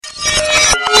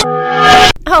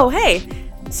Oh, hey!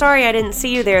 Sorry I didn't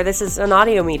see you there. This is an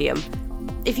audio medium.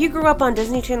 If you grew up on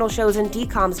Disney Channel shows and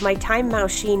DComs, my Time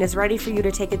Machine is ready for you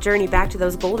to take a journey back to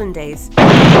those golden days.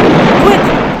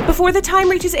 Quick! Before the time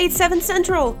reaches 8/7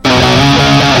 Central!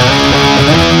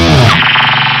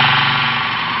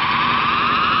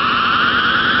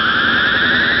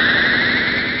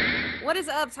 What is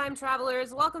up, time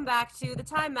travelers? Welcome back to the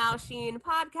Time Machine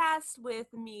podcast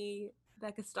with me,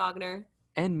 Becca Stogner.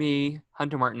 And me,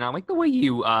 Hunter Martin. I like the way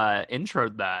you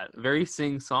introed that. Very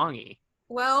sing-songy.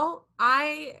 Well,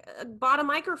 I bought a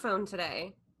microphone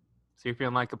today. So you're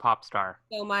feeling like a pop star.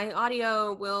 So my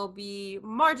audio will be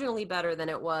marginally better than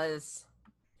it was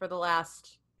for the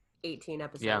last 18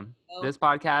 episodes. Yeah, So, this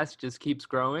podcast just keeps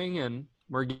growing and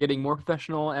we're getting more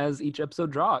professional as each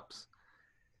episode drops.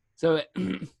 So,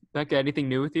 Becca, anything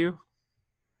new with you?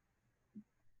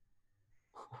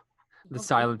 The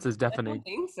silence is I don't deafening.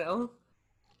 think so.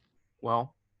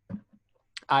 Well,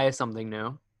 I have something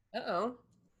new. Uh-oh.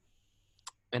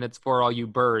 And it's for all you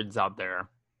birds out there.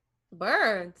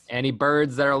 Birds. Any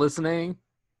birds that are listening?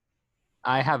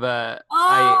 I have a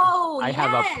Oh,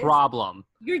 have a problem.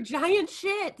 You're giant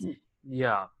shit.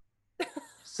 Yeah.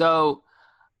 So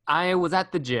I was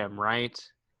at the gym, right?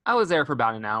 I was there for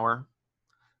about an hour.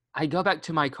 I go back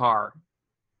to my car.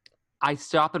 I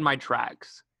stop in my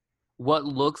tracks. What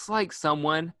looks like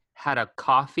someone had a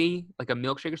coffee, like a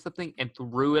milkshake or something, and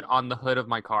threw it on the hood of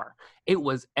my car. It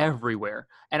was everywhere.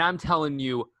 And I'm telling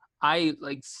you, I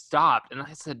stopped and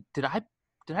I said, did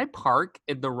I park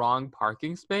in the wrong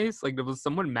parking space? Like, was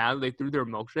someone mad that they threw their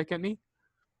milkshake at me?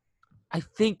 I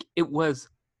think it was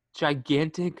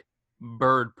gigantic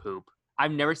bird poop.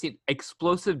 I've never seen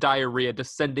explosive diarrhea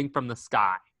descending from the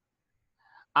sky.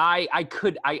 I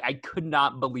could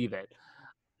not believe it.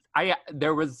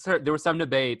 There were some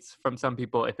debates from some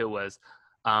people if it was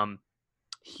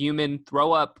human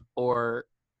throw up or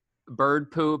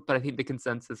bird poop, but I think the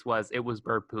consensus was it was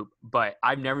bird poop. But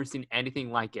I've never seen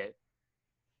anything like it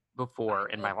before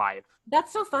in my life.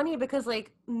 That's so funny because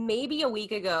maybe a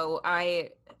week ago I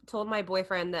told my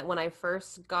boyfriend that when I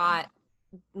first got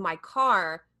my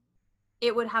car,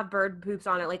 it would have bird poops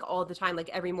on it all the time.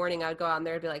 Every morning I would go out and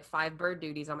there would be 5 bird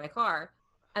duties on my car.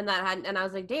 And I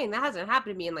was like, dang, that hasn't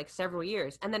happened to me in several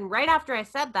years. And then right after I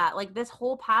said that, this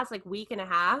whole past week and a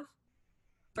half,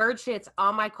 bird shit's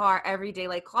on my car every day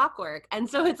like clockwork. And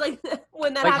so it's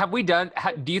when that have we done?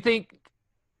 Do you think?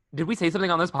 Did we say something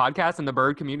on this podcast and the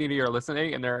bird community are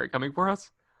listening and they're coming for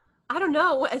us? I don't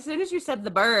know. As soon as you said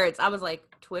the birds, I was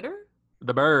like, Twitter?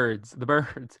 The birds.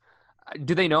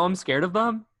 Do they know I'm scared of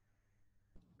them?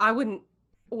 I wouldn't.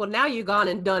 Well, now you've gone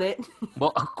and done it.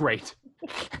 Well, great.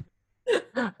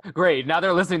 Great. Now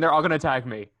they're listening. They're all going to attack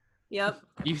me. Yep.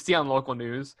 You see on local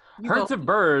news. Herds of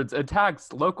birds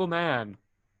attacks local man.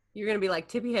 You're going to be like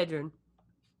Tippi Hedren.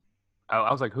 Oh,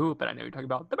 I was like, who? But I know you're talking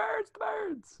about the birds.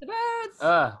 The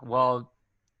birds. Well,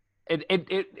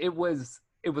 it was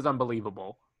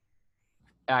unbelievable.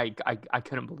 I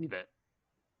couldn't believe it.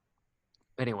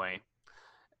 Anyway,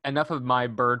 enough of my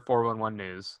bird 411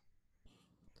 news.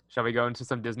 Shall we go into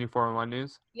some Disney 411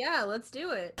 news? Yeah, let's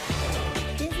do it.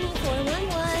 Disney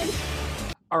 411.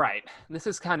 All right. This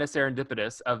is kind of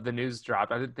serendipitous of the news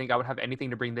drop. I didn't think I would have anything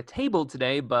to bring to the table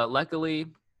today, but luckily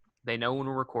they know when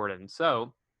we're recording.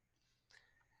 So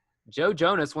Joe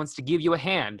Jonas wants to give you a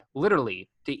hand, literally,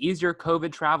 to ease your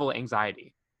COVID travel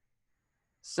anxiety.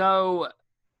 So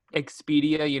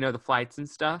Expedia, the flights and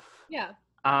stuff. Yeah.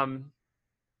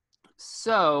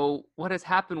 So what has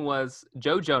happened was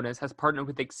Joe Jonas has partnered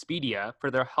with Expedia for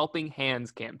their Helping Hands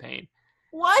campaign.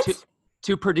 What?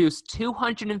 To produce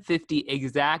 250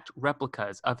 exact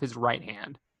replicas of his right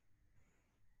hand.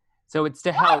 So it's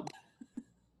to help.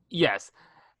 Yes.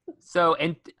 So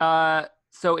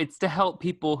it's to help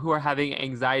people who are having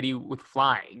anxiety with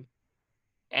flying,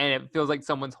 and it feels like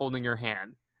someone's holding your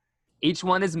hand. Each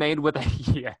one is made with a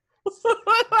yeah.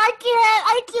 I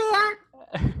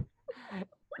can't.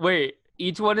 Wait,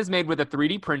 each one is made with a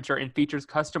 3D printer and features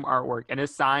custom artwork and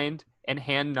is signed and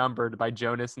hand numbered by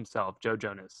Jonas himself, Joe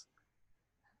Jonas.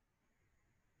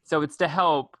 So it's to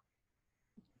help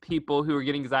people who are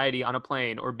getting anxiety on a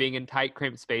plane or being in tight,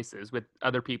 cramped spaces with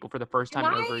other people for the first time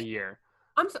in over a year.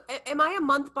 Am I a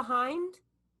month behind?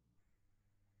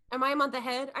 Am I a month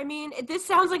ahead? I mean, this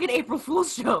sounds like an April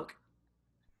Fool's joke.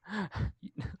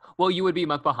 Well, you would be a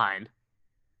month behind.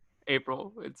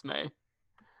 April, it's May.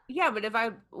 Yeah, but if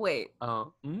I wait.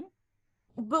 Oh.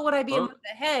 But would I be a month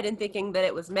ahead in thinking that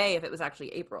it was May if it was actually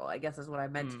April? I guess is what I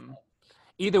meant to say.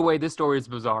 Either way, this story is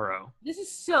bizarro. This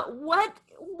is so what?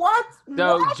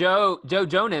 So what? Joe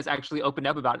Jonas actually opened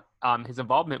up about his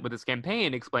involvement with this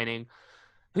campaign, explaining,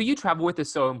 "Who you travel with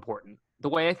is so important. the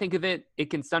way I think of it, it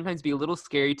can sometimes be a little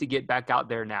scary to get back out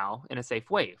there now in a safe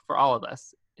way for all of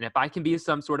us. And if I can be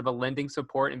some sort of a lending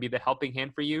support and be the helping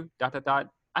hand for you,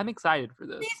 I'm excited for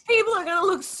this. These people are gonna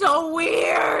look so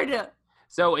weird.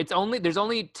 So there's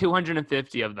only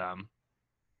 250 of them.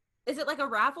 Is it like a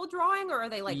raffle drawing, or are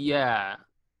they like? Yeah.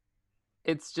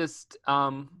 It's just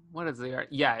what is it?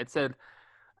 Yeah, it said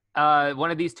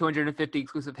one of these 250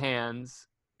 exclusive hands.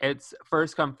 It's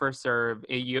first come, first serve.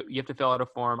 You have to fill out a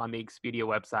form on the Expedia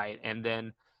website, and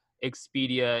then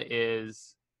Expedia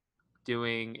is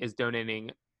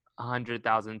donating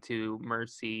 100,000 to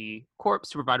Mercy Corps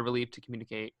to provide relief to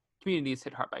communities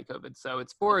hit hard by COVID. So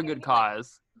it's for a good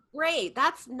cause. Great,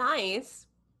 that's nice.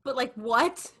 But like,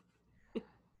 what?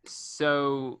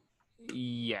 So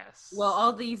yes. Well,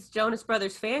 all these Jonas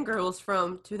Brothers fangirls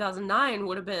from 2009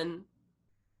 would have been.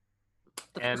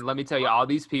 And let me tell you, all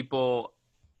these people.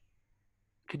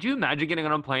 Could you imagine getting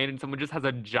on a plane and someone just has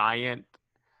a giant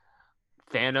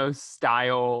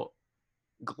Thanos-style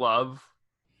glove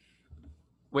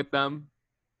with them?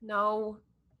 No.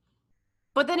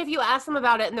 But then if you ask them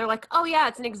about it and they're like, oh yeah,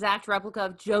 it's an exact replica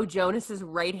of Joe Jonas's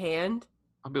right hand.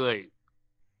 I'll be like,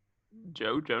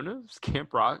 Joe Jonas?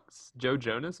 Camp Rock's Joe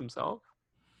Jonas himself?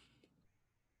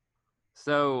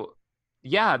 So,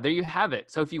 yeah, there you have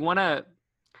it. So if you want to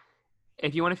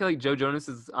feel like Joe Jonas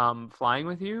is flying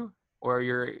with you, or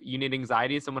you need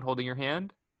anxiety of someone holding your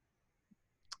hand,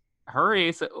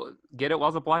 hurry, so get it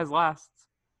while supplies lasts.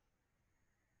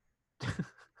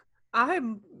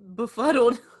 I'm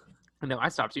befuddled. No, I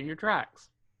stopped you in your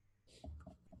tracks.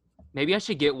 Maybe I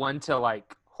should get one to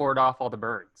like hoard off all the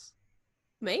birds.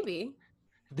 Maybe.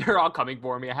 They're all coming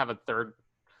for me. I have a third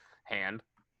hand.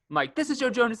 I'm like, this is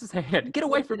Joe Jonas's hand. Get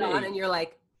away from me. And you're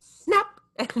like, snap.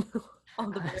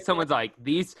 All the birds. Someone's like,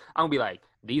 I'm gonna be like,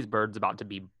 these birds about to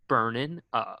be burning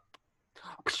up.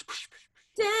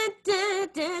 Dun, dun,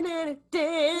 dun, dun,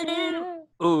 dun, dun.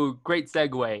 Ooh, great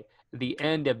segue. The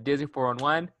end of Disney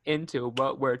 411 into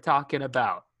what we're talking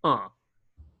about.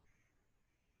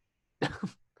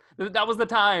 That was the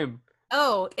time.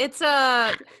 Oh, it's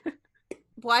well,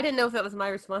 I didn't know if that was my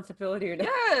responsibility or not.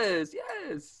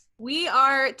 Yes. We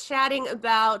are chatting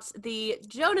about the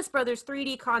Jonas Brothers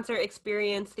 3D concert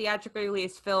experience, theatrically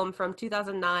released film from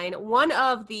 2009, one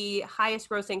of the highest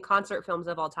grossing concert films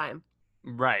of all time.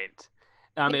 Right.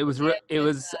 It was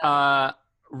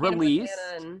released.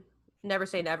 And Never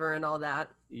Say Never and all that.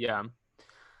 Yeah.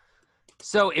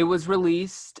 So it was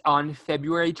released on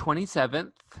February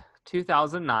 27th,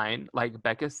 2009. Like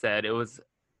Becca said, it was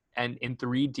in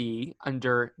 3D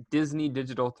under Disney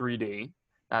Digital 3D.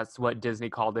 That's what Disney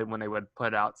called it when they would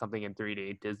put out something in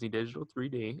 3D. Disney Digital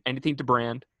 3D. Anything to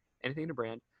brand.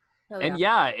 Oh, And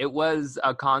yeah, it was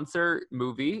a concert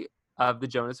movie of the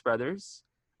Jonas Brothers.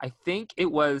 I think it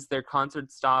was their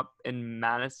concert stop in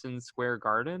Madison Square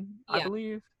Garden, I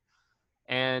believe.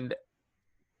 And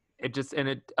it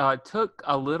took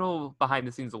a little behind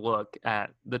the scenes look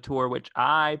at the tour, which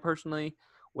I personally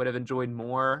would have enjoyed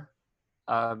more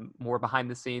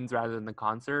behind the scenes rather than the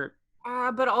concert.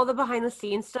 But all the behind the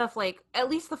scenes stuff, like at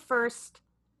least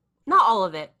not all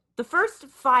of it, the first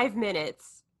 5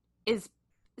 minutes is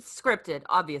scripted,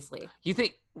 obviously. You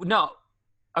think, no.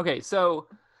 Okay, so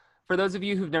for those of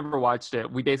you who've never watched it,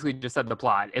 we basically just said the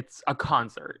plot. It's a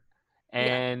concert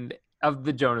of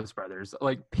the Jonas Brothers,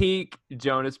 like peak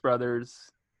Jonas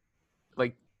Brothers,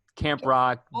 like Camp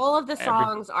Rock. All of the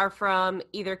songs are from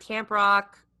either Camp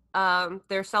Rock,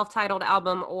 their self-titled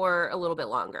album, or a little bit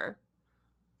longer.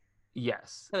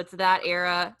 Yes. So it's that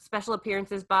era. Special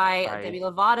appearances by Demi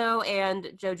Lovato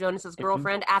and Joe Jonas's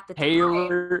girlfriend at the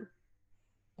time.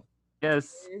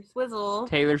 Yes. Swizzle.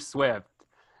 Taylor Swift.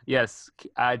 Yes.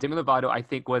 Demi Lovato, I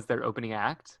think, was their opening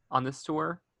act on this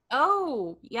tour.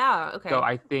 Oh, yeah. Okay. So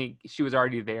I think she was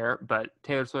already there, but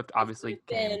Taylor Swift obviously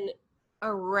been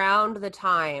around the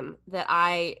time that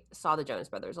I saw the Jonas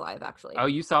Brothers live, actually. Oh,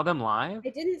 you saw them live? I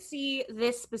didn't see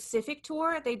this specific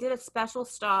tour. They did a special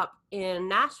stop in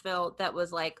Nashville that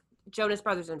was like Jonas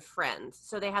Brothers and Friends.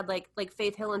 So they had like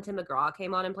Faith Hill and Tim McGraw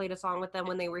came on and played a song with them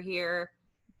when they were here.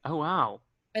 Oh, wow.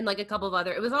 And like a couple of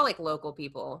it was all like local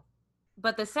people.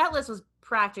 But the set list was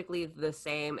practically the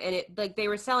same. And it like they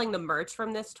were selling the merch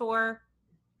from this tour.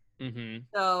 Mm-hmm.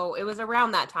 So it was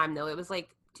around that time though. It was like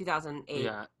 2008.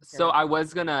 Yeah. So I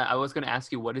was gonna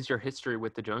ask you, what is your history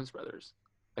with the Jonas Brothers?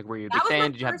 Like, were you a big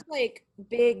fan? Did you have like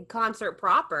big concert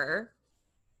proper?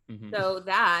 Mm-hmm. So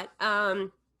that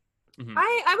Mm-hmm.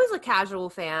 I was a casual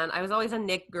fan. I was always a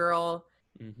Nick girl.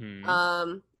 Mm-hmm.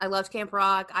 I loved Camp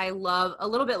Rock. I love A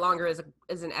Little Bit Longer is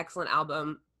an excellent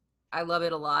album. I love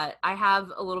it a lot. I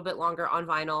have A Little Bit Longer on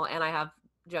vinyl, and I have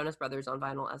Jonas Brothers on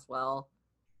vinyl as well.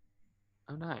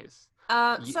 Oh, nice.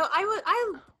 So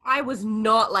I was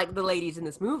not like the ladies in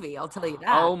this movie. I'll tell you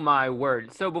that. Oh my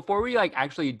word. So before we like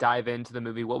actually dive into the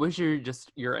movie, what was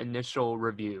your initial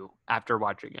review after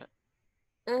watching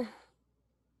it?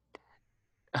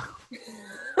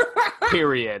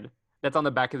 Period. That's on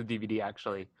the back of the DVD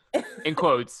actually. In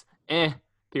quotes.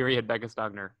 Period, Becca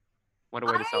Stogner. What a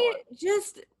way to sell it.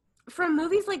 Just from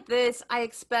movies like this, I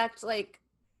expect like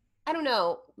I don't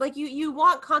know, like you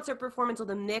want concert performance with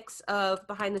a mix of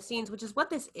behind the scenes, which is what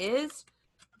this is,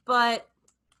 but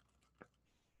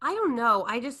I don't know.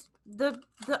 I just the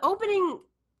opening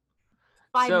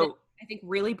 5 minutes I think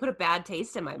really put a bad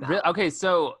taste in my mouth. Okay,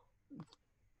 so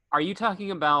are you talking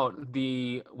about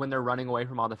when they're running away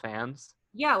from all the fans?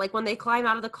 Yeah, like when they climb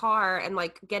out of the car and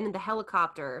like get in the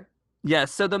helicopter. Yeah,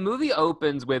 so the movie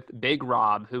opens with Big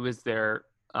Rob, who is their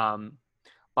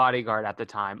bodyguard at the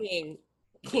time.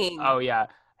 King. Oh yeah,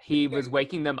 he was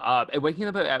waking them up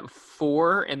at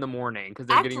 4 a.m. because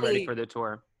they're getting ready for the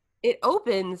tour. It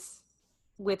opens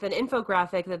with an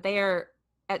infographic that they are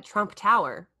at Trump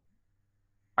Tower.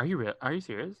 Are you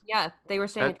serious? Yeah, they were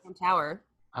staying at Trump Tower.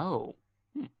 Oh,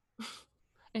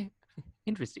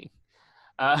 interesting.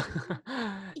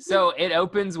 So it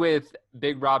opens with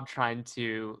Big Rob trying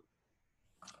to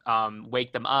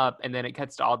wake them up, and then it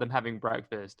cuts to all of them having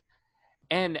breakfast.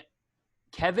 And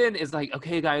Kevin is like,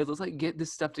 okay, guys, let's like get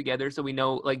this stuff together so we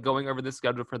know like going over the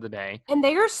schedule for the day. And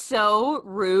they are so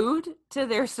rude to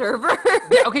their server.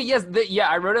 Yeah, okay, yes,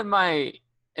 I wrote in my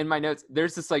notes.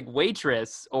 There's this like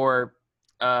waitress or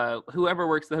whoever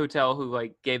works the hotel who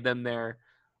like gave them their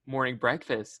morning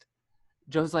breakfast.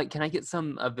 Joe's like, can I get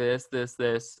some of this,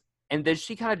 and then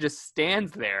she kind of just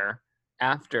stands there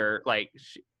after like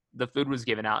the food was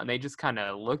given out, and they just kind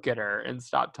of look at her and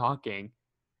stop talking.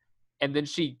 And then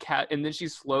she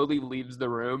slowly leaves the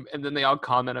room, and then they all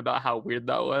comment about how weird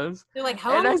that was. They're like,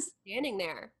 how long are you standing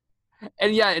there?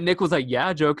 And yeah, and Nick was like,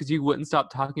 yeah, Joe, because you wouldn't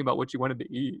stop talking about what you wanted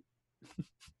to eat.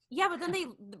 Yeah, but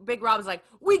then Big Rob's like,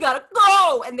 we gotta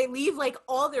go, and they leave like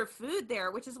all their food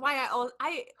there, which is why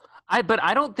but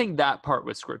I don't think that part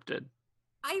was scripted.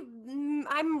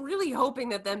 I'm really hoping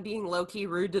that them being low key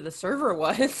rude to the server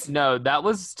was. No, that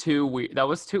was too weird. That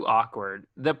was too awkward.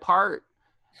 The part,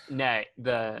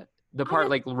 the part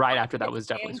like right after that was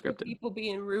definitely scripted. People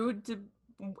being rude to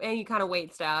any kind of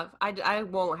wait staff. I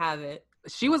won't have it.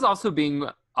 She was also being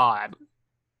odd,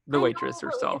 the waitress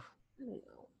herself.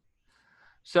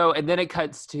 So, and then it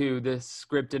cuts to this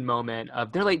scripted moment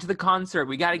of they're late to the concert.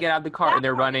 We got to get out of the car, and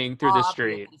they're running through the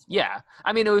street. Yeah.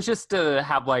 I mean, it was just to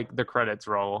have like the credits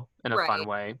roll in a fun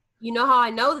way. You know how I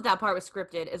know that part was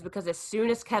scripted is because as soon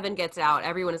as Kevin gets out,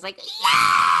 everyone is like,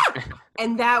 yeah!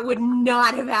 And that would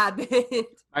not have happened.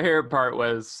 My favorite part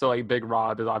was, so like Big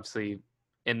Rob is obviously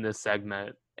in this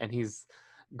segment, and he's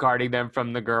guarding them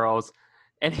from the girls,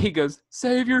 and he goes,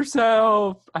 save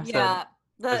yourself. I said,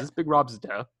 is this Big Rob's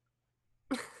death?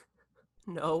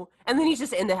 No. And then he's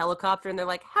just in the helicopter, and they're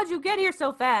like, how'd you get here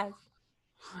so fast?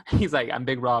 He's like, I'm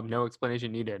Big Rob, no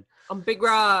explanation needed. I'm Big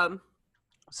Rob.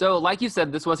 So, like you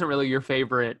said, this wasn't really your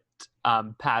favorite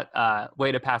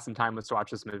way to pass some time was to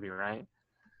watch this movie, right?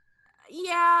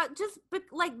 Yeah, but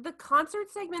like the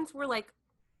concert segments were like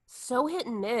so hit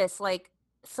and miss. Like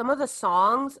some of the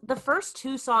songs, the first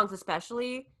 2 songs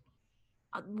especially,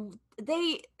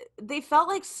 they felt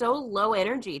like so low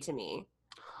energy to me.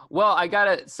 Well,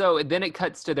 so then it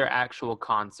cuts to their actual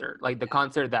concert, like the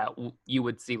concert that you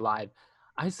would see live.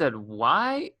 I said,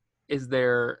 why is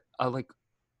there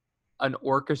an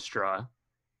orchestra?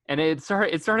 And it's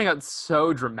starting out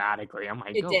so dramatically. I'm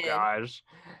like, gosh.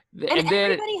 And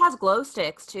then everybody has glow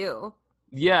sticks too.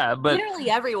 Yeah, but literally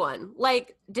everyone.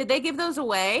 Like, did they give those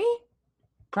away?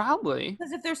 Probably.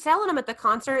 Because if they're selling them at the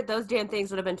concert, those damn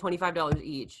things would have been $25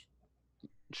 each.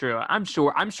 True. I'm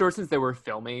sure since they were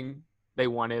filming, they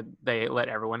let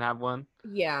everyone have one.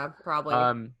 Yeah, probably.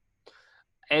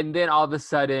 And then all of a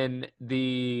sudden,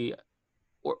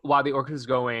 while the orchestra's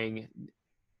going,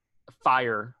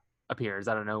 fire appears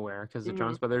out of nowhere because the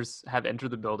Jonas Brothers have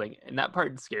entered the building, and that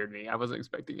part scared me. I wasn't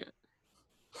expecting it.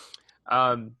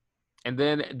 And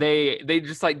then they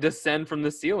just like descend from the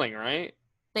ceiling, right?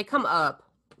 They come up.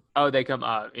 Oh, they come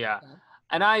up, yeah.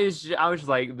 And I was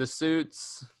like, the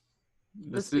suits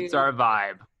are a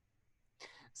vibe.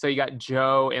 So you got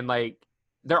Joe and like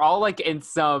they're all like in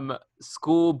some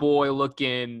schoolboy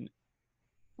looking.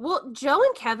 Well, Joe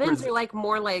and Kevin's are like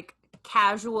more like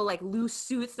casual, like loose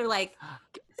suits. They're like,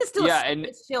 this is still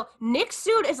chill. Nick's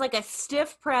suit is like a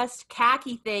stiff pressed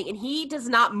khaki thing, and he does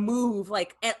not move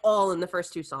like at all in the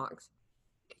first 2 songs.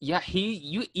 Yeah,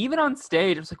 you even on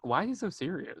stage, I was like, why is he so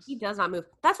serious? He does not move.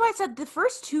 That's why I said the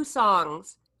first 2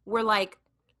 songs were like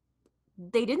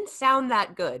they didn't sound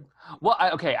that good. Well,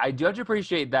 I do have to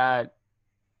appreciate that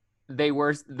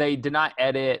they did not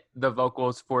edit the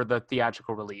vocals for the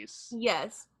theatrical release.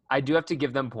 Yes. I do have to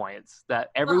give them points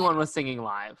that everyone was singing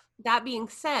live. That being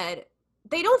said,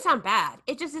 they don't sound bad.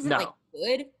 It just isn't like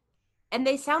good. And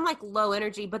they sound like low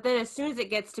energy, but then as soon as it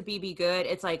gets to BB Good,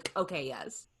 it's like, okay,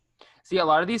 yes. See, a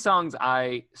lot of these songs,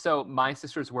 so my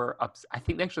sisters were up. I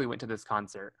think they actually went to this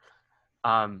concert.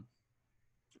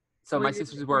 So my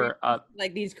sisters were up.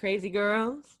 Like these crazy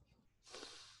girls?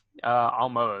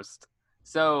 Almost.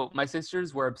 So my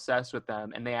sisters were obsessed with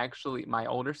them, and my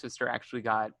older sister actually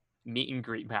got meet and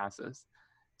greet passes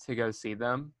to go see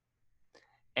them.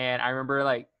 And I remember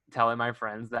like telling my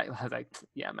friends that I was like,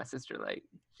 yeah, my sister, like,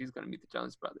 she's gonna meet the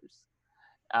Jonas Brothers.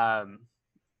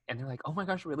 And they're like, oh my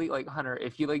gosh, really? Like, Hunter,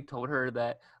 if you like told her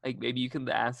that like maybe you can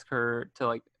ask her to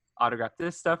like autograph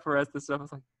this stuff for us, this stuff. I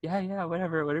was like, yeah,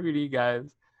 whatever you need,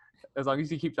 guys. As long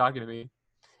as you keep talking to me.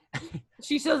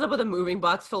 She shows up with a moving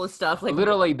box full of stuff. Like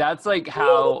literally, that's like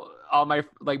how all my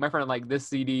friend, like this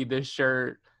CD, this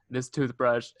shirt, this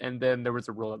toothbrush, and then there was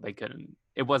a rule that they couldn't.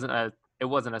 It wasn't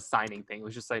a signing thing. It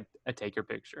was just like a take your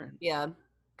picture. Yeah.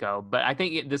 Go. But I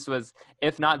think this was,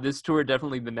 if not this tour,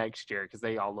 definitely the next year because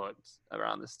they all looked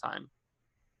around this time.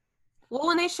 Well,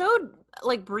 when they showed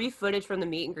like brief footage from the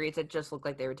meet and greets, it just looked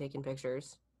like they were taking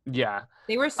pictures. Yeah.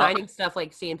 They were signing stuff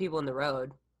like seeing people in the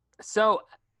road. So,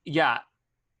 yeah,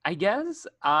 I guess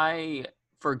I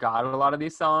forgot a lot of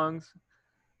these songs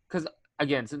because,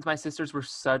 again, since my sisters were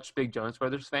such big Jonas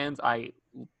Brothers fans, I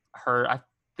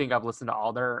think I've listened to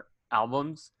all their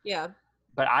albums. Yeah.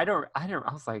 But I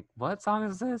was like, what song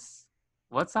is this?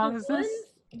 What song is this?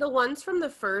 The ones from the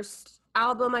first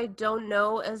album I don't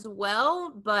know as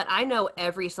well, but I know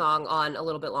every song on A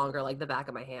Little Bit Longer like the back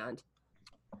of my hand.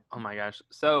 Oh my gosh.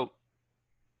 So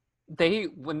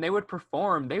when they would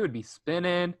perform, they would be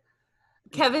spinning.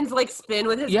 Kevin's like spin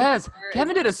with his Yes,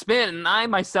 Kevin did a spin and I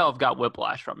myself got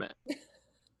whiplash from it.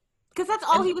 Because that's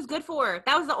all he was good for.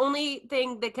 That was the only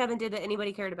thing that Kevin did that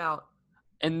anybody cared about.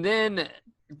 And then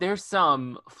there's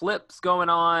some flips going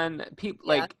on. People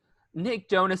like Nick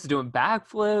Jonas doing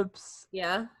backflips.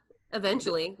 Yeah.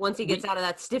 Eventually, once he gets out of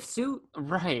that stiff suit.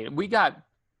 Right.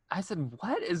 I said,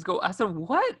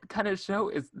 what kind of show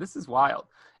is this? Is wild.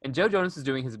 And Joe Jonas is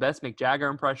doing his best Mick Jagger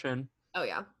impression. Oh,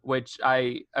 yeah. Which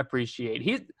I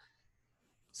appreciate.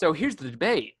 So here's the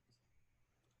debate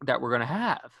that we're going to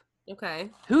have. Okay.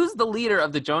 Who's the leader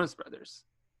of the Jonas Brothers?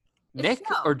 It's Nick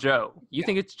Joe. or Joe? You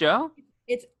think it's Joe?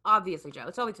 It's obviously Joe.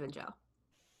 It's always been Joe.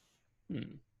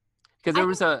 Because there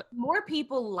was more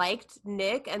people liked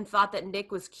Nick and thought that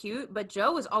Nick was cute, but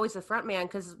Joe was always the front man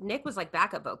because Nick was like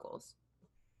backup vocals.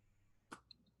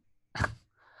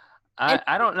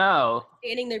 I don't know.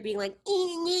 Standing there being like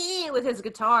with his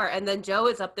guitar, and then Joe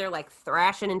is up there like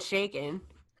thrashing and shaking.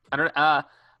 I don't.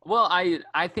 Well,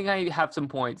 I think I have some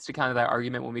points to kind of that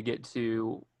argument when we get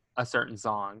to a certain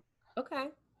song. Okay.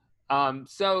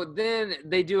 So then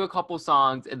they do a couple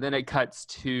songs, and then it cuts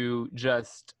to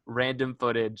just random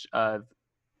footage of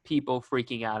people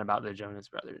freaking out about the Jonas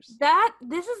Brothers.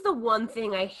 This is the one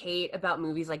thing I hate about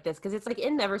movies like this, because it's like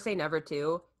in Never Say Never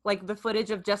too, like the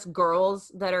footage of just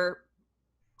girls that are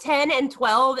 10 and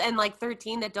 12 and like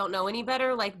 13 that don't know any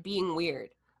better, like being weird.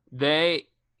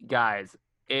 Guys,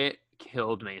 it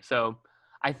killed me. So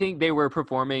I think they were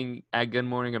performing at Good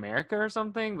Morning America or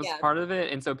something was part of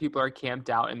it. And so people are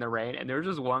camped out in the rain. And there was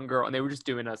just one girl, and they were just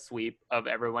doing a sweep of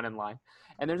everyone in line.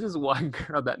 And there's this one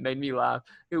girl that made me laugh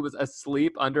who was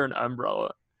asleep under an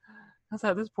umbrella. I was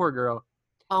like, this poor girl.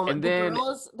 Oh my,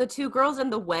 the two girls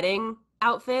in the wedding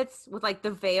outfits with like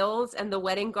the veils and the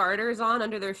wedding garters on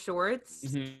under their shorts.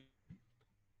 Mm-hmm.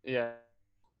 Yeah.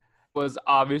 Was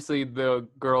obviously the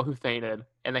girl who fainted,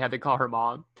 and they had to call her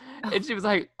mom. And she was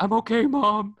like, I'm okay,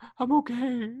 Mom. I'm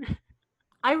okay.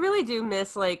 I really do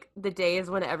miss like the days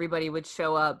when everybody would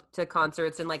show up to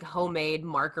concerts in like homemade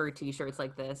marker t-shirts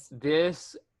like this.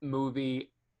 This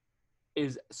movie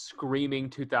is screaming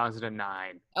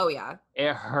 2009. Oh yeah.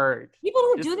 It hurt. People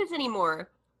don't do this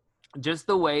anymore. Just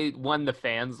the way the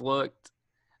fans looked,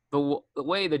 the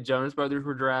way the Jonas Brothers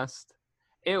were dressed,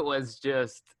 it was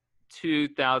just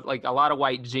 2000, like a lot of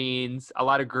white jeans, a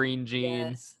lot of green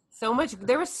jeans. Yes.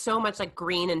 There was so much like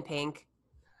green and pink.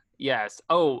 Yes.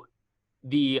 Oh,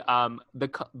 the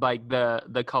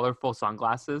colorful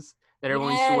sunglasses that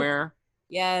everyone used to wear.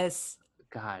 Yes.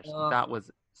 Gosh, that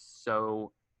was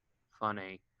so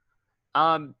funny.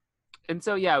 And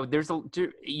so yeah,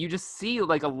 you just see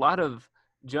like a lot of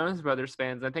Jonas Brothers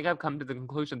fans. I think I've come to the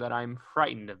conclusion that I'm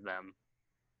frightened of them.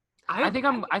 I think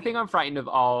I'm frightened of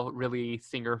all really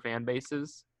singer fan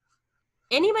bases.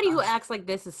 Anybody who acts like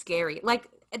this is scary. Like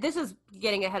this is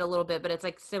getting ahead a little bit, but it's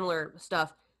like similar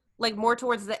stuff. Like more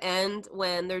towards the end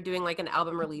when they're doing like an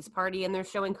album release party and they're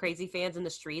showing crazy fans in the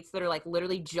streets that are like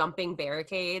literally jumping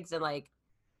barricades and like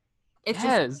it's just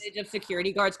Yes. footage of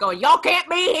security guards going, "Y'all can't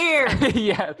be here."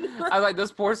 Yeah, I like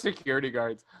those poor security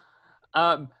guards.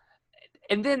 And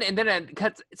then it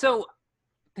cuts. So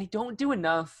they don't do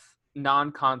enough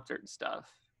non-concert stuff.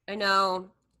 I know.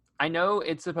 I know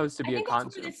it's supposed to I be a think that's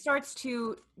concert. where it starts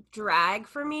to drag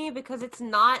for me because it's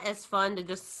not as fun to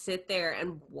just sit there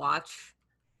and watch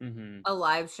Hmm. a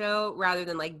live show rather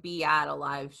than like be at a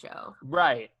live show.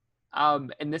 Right.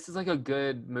 And this is like a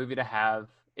good movie to have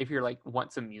if you're like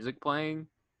want some music playing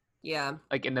Yeah.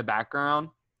 like in the background.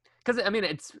 Because I mean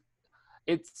it's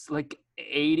like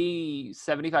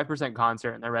 75%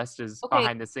 concert and the rest is Okay.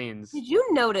 behind the scenes. Did you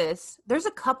notice there's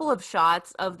a couple of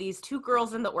shots of these two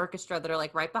girls in the orchestra that are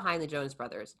like right behind the Jonas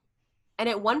Brothers? And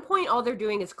at one point, all they're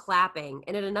doing is clapping.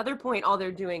 And at another point, all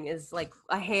they're doing is like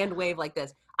a hand wave like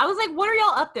this. I was like, what are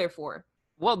y'all up there for?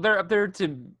 Well, they're up there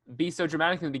to be so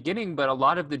dramatic in the beginning, but a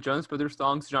lot of the Jonas Brothers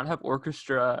songs don't have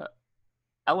orchestra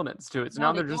elements to it. So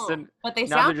now they they're just don't. But they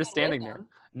now they're sound just good with standing there. them.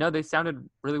 No, they sounded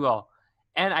really well.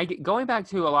 And going back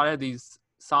to a lot of these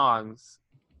songs,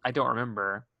 I don't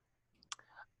remember.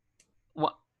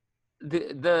 Well,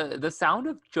 the sound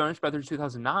of Jonas Brothers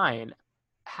 2009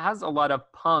 has a lot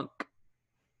of punk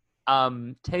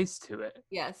taste to it.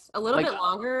 Yes. A little Like, bit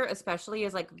longer, especially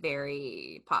is like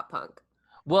very pop punk.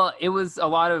 Well, it was a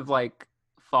lot of like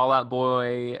Fall Out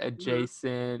Boy Mm-hmm.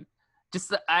 adjacent.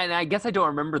 And I guess I don't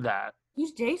remember that.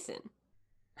 Who's Jason?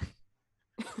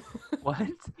 What?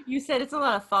 You said it's a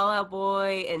lot of Fall Out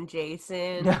Boy and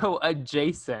Jason. No,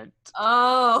 adjacent.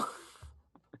 Oh.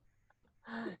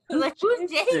 Like, who's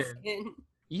Jason? Jason?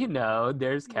 You know,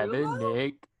 there's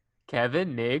Rulo?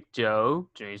 Kevin, Nick, Joe,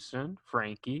 Jason,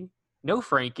 Frankie. No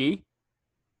Frankie.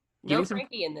 Give No me some-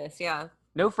 Frankie in this, yeah.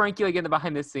 No Frankie like in the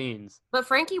behind the scenes. But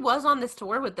Frankie was on this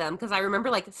tour with them because I remember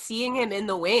like seeing him in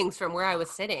the wings from where I was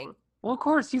sitting. Well, of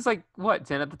course, he's like, what,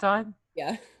 10 at the time?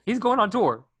 Yeah. He's going on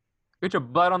tour. Get your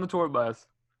butt on the tour bus.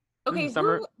 Okay,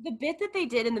 Summer- the bit that they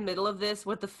did in the middle of this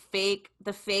with the fake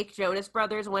Jonas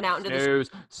Brothers went out into the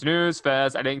Snooze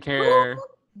fest. I didn't care.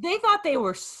 They thought they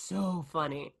were so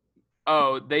funny.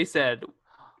 Oh, they said,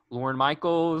 Lauren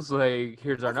Michaels, like,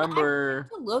 here's our number.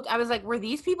 Look, I was like, were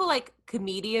these people like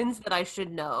comedians that I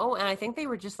should know? And I think they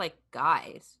were just like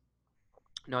guys.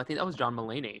 No, I think that was John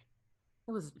Mulaney.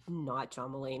 It was not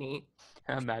John Mulaney.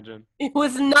 Imagine. It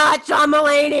was not John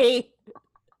Mulaney.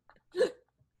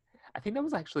 I think that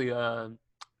was actually John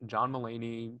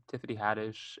Mulaney, Tiffany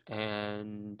Haddish,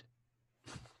 and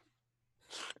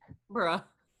Bruh.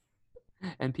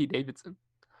 Pete Davidson.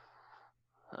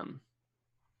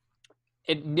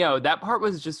 No, that part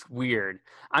was just weird.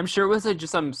 I'm sure it was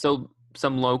just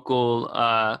some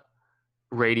local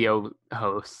radio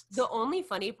hosts. The only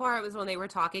funny part was when they were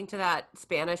talking to that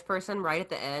Spanish person right at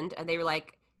the end, and they were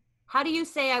like, "How do you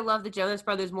say I love the Jonas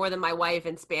Brothers more than my wife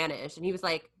in Spanish?" And he was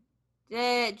like,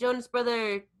 Jonas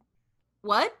Brother,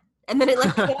 what? And then it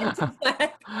like cut to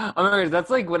black. Oh my gosh, that's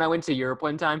like when I went to Europe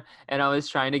one time and I was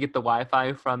trying to get the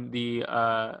Wi-Fi from the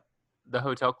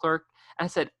hotel clerk. And I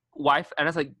said, Wi-Fi, and I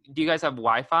was like, do you guys have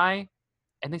Wi-Fi?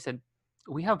 And they said,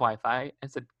 we have Wi-Fi. I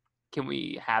said, can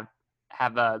we have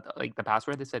like the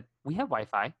password? They said, we have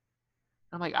Wi-Fi. And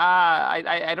I'm like,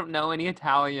 I don't know any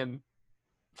Italian.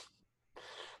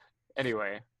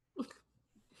 Anyway.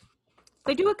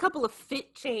 They do a couple of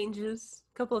fit changes,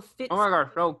 a couple of fit. Oh my gosh,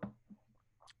 no.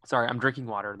 Sorry, I'm drinking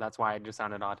water. That's why it just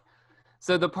sounded odd.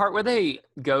 So the part where they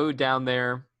go down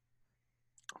there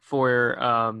for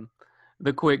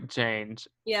the quick change,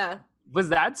 Yeah, was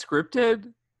that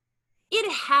scripted?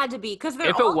 it had to be because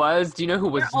If it was, do you know who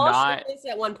was they're all not? shirtless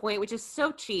at one point, which is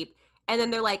so cheap. And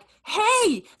then they're like,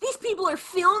 "Hey, these people are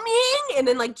filming," and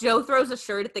then like Joe throws a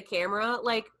shirt at the camera,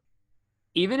 like.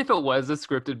 Even if it was a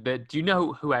scripted bit, do you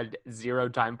know who had zero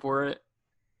time for it?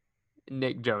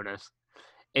 Nick Jonas.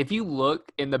 If you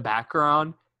look in the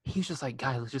background, he's just like,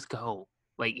 guys, let's just go.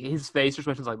 Like, his face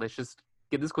expression's like, let's just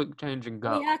get this quick change and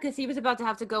go. Oh, yeah, because he was about to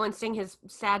have to go and sing his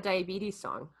sad diabetes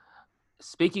song.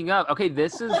 Speaking of, okay,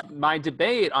 this is my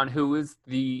debate on who is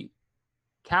the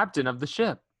captain of the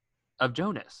ship of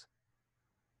Jonas.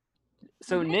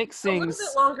 So Nick A little sings bit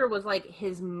longer was like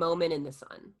his moment in the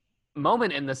sun.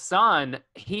 Moment in the Sun.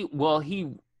 He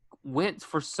went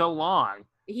for so long.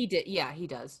 He did, yeah, he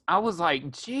does. I was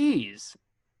like, geez.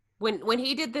 When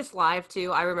he did this live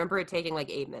too, I remember it taking like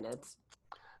 8 minutes.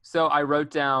 So I wrote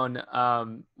down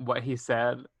what he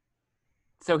said.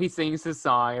 So he sings his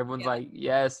song. Everyone's like,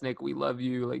 yes, Nick, we love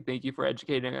you. Like, thank you for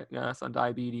educating us on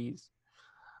diabetes.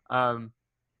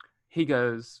 He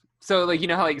goes, So like, you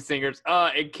know how like singers,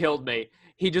 it killed me.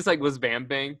 He just like was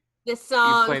vamping. This He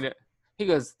song. played it. He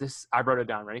goes, "This." I wrote it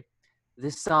down. Ready?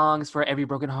 This song's for every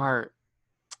broken heart,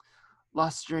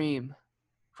 lost dream,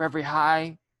 for every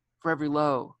high, for every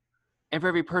low, and for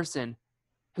every person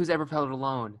who's ever felt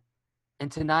alone.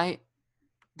 And tonight,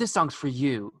 this song's for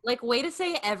you. Like, way to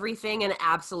say everything and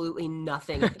absolutely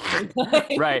nothing at the same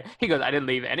time. Right. He goes, "I didn't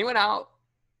leave anyone out.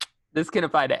 This can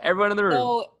apply to everyone in the room."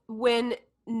 So when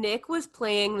Nick was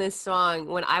playing this song,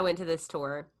 when I went to this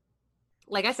tour,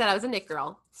 like I said, I was a Nick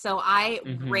girl. So I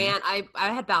Mhm. I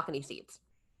had balcony seats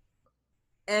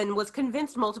and was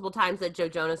convinced multiple times that Joe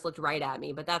Jonas looked right at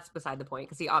me, but that's beside the point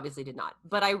because he obviously did not.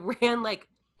 But I ran like,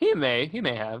 He may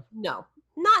have. no,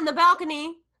 not in the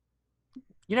balcony.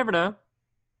 You never know.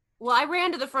 Well, I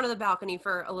ran to the front of the balcony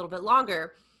for a little bit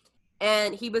longer,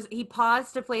 and he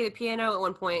paused to play the piano at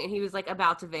one point, and he was like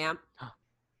about to vamp,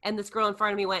 and this girl in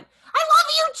front of me went, "I love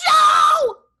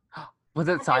you, Joe!" Was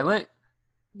it silent?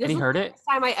 This And he was heard the it? first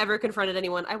time I ever confronted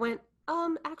anyone. I went,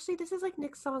 actually, this is like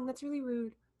Nick's song. That's really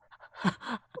rude.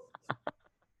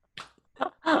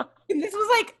 And this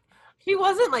was like, she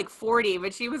wasn't like 40,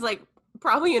 but she was like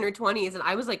probably in her 20s, and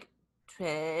I was like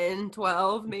 10,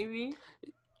 12, maybe.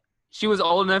 She was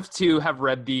old enough to have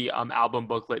read the album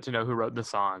booklet to know who wrote the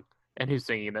song and who's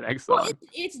singing the next Well, song.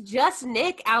 it's just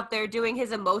Nick out there doing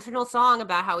his emotional song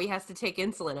about how he has to take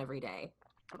insulin every day.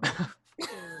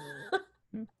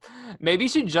 Maybe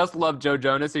she just loved Joe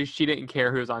Jonas and she didn't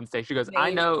care who was on stage. She goes, "I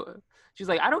Maybe. know." She's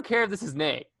like, "I don't care if this is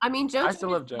Nick." I mean, Joe I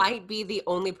still love Jonas Joe. might be the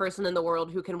only person in the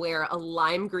world who can wear a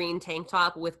lime green tank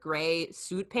top with gray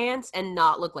suit pants and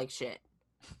not look like shit.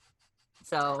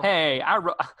 So Hey,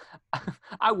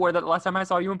 I wore that the last time I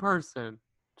saw you in person.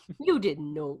 you did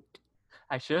not.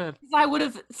 I should. If I would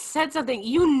have said something,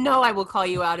 you know I will call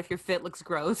you out if your fit looks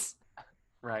gross.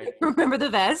 Right. Remember the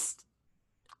vest?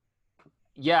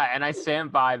 Yeah, and I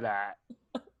stand by that.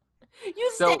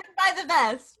 You So- stand by the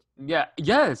vest. Yeah.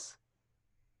 Yes.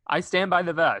 I stand by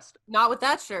the vest. Not with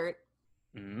that shirt.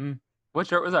 What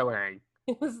shirt was I wearing?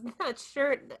 It was that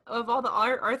shirt of all the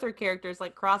Arthur characters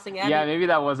like crossing at Yeah, me. maybe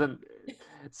that wasn't.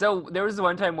 So there was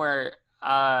one time where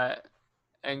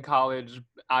in college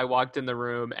I walked in the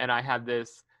room and I had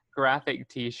this graphic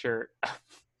T-shirt,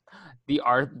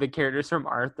 the characters from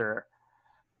Arthur.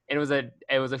 And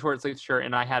it was a short sleeve shirt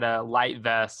and I had a light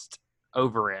vest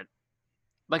over it,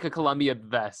 like a Columbia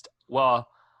vest. Well,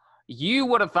 you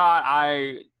would have thought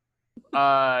I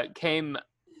came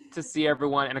to see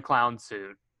everyone in a clown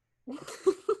suit.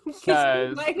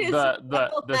 Because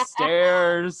the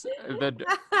stairs,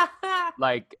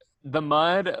 like the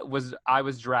mud I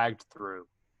was dragged through.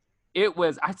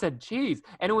 I said, geez.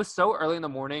 And it was so early in the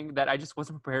morning that I just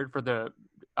wasn't prepared for the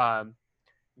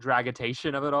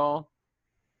dragitation of it all.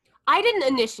 I didn't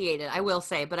initiate it, I will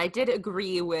say, but I did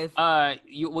agree with.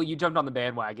 You jumped on the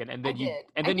bandwagon and then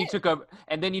I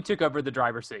you took over the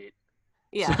driver's seat.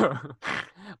 Yeah. So,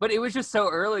 but it was just so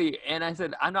early, and I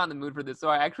said, I'm not in the mood for this. So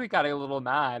I actually got a little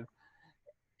mad.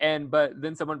 But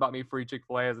then someone bought me free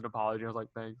Chick-fil-A as an apology. I was like,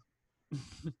 thanks.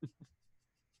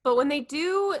 But when they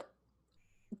do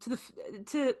to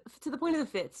the point of the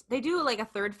fits, they do like a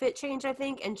third fit change, I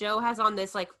think, and Joe has on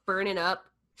this like burning up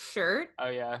shirt Oh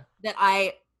yeah. that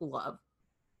I love.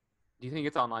 Do you think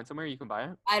it's online somewhere you can buy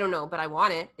it? I don't know, but I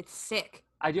want it. It's sick.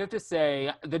 I do have to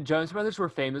say, the Jonas Brothers were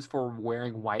famous for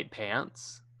wearing white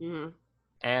pants,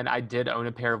 and I did own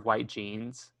a pair of white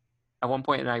jeans at one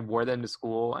point, and I wore them to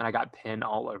school, and I got pin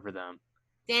all over them.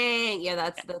 Dang, yeah,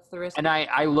 that's the risk. And I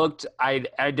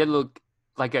did look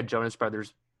like a Jonas Brother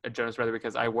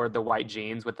because I wore the white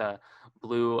jeans with a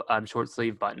blue short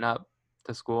sleeve button up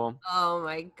to school. Oh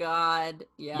my god,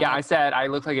 yeah. Yeah, I said I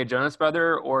looked like a Jonas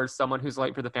Brother or someone who's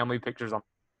late for the family pictures on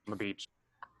the beach.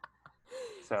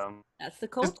 So That's the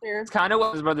culture. it's kind of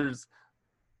what his brothers.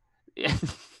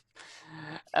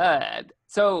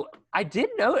 So I did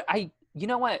know. You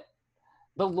know what?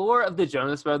 The lore of the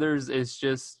Jonas Brothers is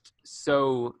just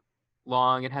so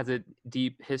long. It has a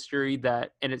deep history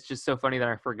and it's just so funny that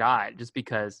I forgot. Just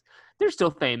because they're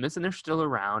still famous and they're still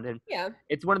around, and Yeah.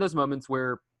 it's one of those moments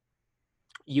where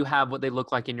you have what they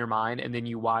look like in your mind, and then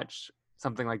you watch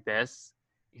something like this.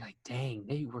 You're like, dang,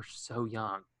 they were so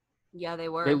young. Yeah, they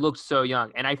were. They looked so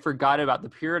young, and I forgot about the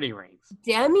purity rings.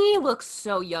 Demi looks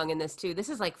so young in this too. This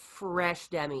is like fresh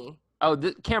Demi. Oh,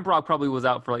 Camp Rock probably was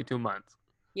out for like 2 months.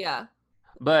 Yeah.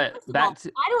 But First of back all,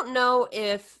 to I don't know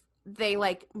if they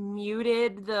like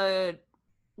muted the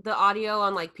audio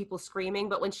on like people screaming,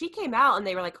 but when she came out and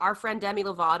they were like, our friend Demi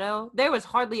Lovato, there was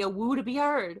hardly a woo to be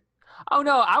heard. oh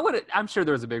no, I'm sure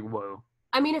there was a big whoa.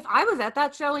 I mean, if I was at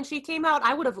that show and she came out,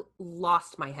 I would have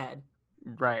lost my head.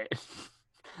 Right.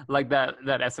 like that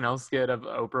SNL skit of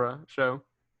Oprah show.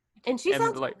 And she And,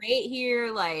 sounds like- great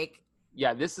here. Like,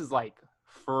 Yeah, this is like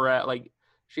like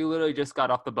she literally just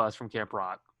got off the bus from Camp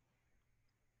Rock.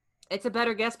 it's a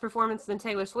better guest performance than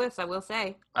Taylor Swift's, I will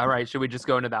say. All right, should we just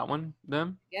go into that one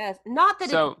then? Yes. Not that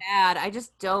So- it's bad. I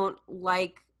just don't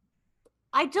like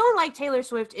Taylor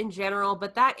Swift in general,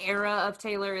 but that era of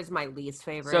Taylor is my least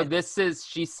favorite. So this is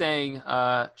she's saying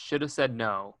should have said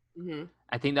no. Mhm.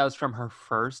 I think that was from her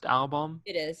first album.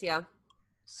 It is, yeah.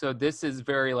 So this is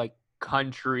very like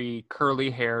country, curly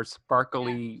hair,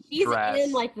 sparkly She's dress.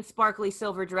 in like the sparkly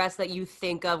silver dress that you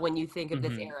think of when you think of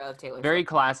this Mhm. era of Taylor Very Swift.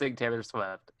 classic Taylor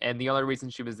Swift. And the only reason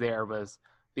she was there was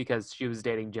because she was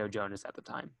dating Joe Jonas at the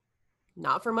time.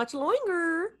 Not for much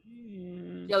longer.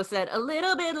 Mm, Joe said, a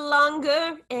little bit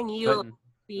longer and you'll but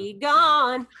be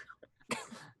gone.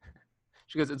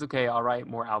 she goes, it's okay, I'll write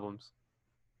more albums.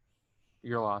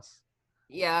 Your loss.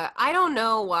 Yeah, I don't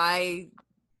know why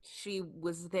she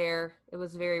was there. It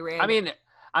was very random. I mean,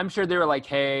 I'm sure they were like,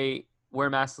 hey, we're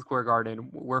Madison Square Garden.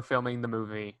 We're filming the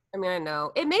movie. I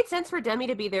know. It made sense for Demi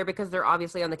to be there because they're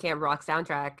obviously on the Camp Rock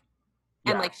soundtrack.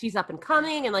 And Yeah. like she's up and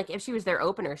coming, and like if she was their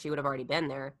opener, she would have already been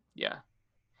there. Yeah.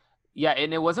 Yeah,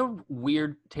 and it was a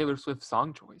weird Taylor Swift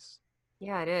song choice.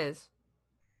 Yeah, it is.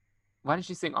 Why didn't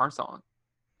she sing our song?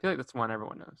 I feel like that's one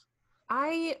everyone knows.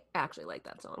 I actually like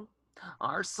that song.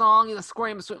 Our song is a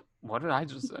scream and swim. What did I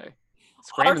just say?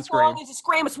 Scream Our and scream. song is a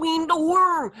scream and swing the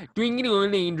world. Dreaming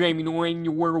and dreaming when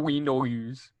you were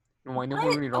windows.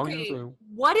 Okay,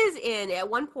 what is in at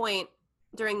one point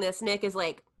during this? Nick is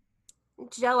like,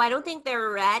 Joe, I don't think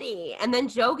they're ready. And then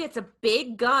Joe gets a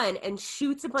big gun and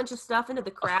shoots a bunch of stuff into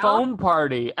the A crowd. foam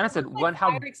party. And I said, It's like what? How?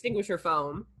 fire extinguisher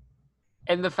foam.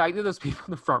 And the fact that those people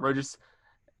in the front row just,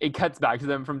 it cuts back to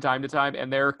them from time to time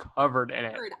and they're covered in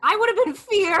it. I would have been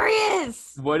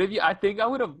furious. What if you? I think I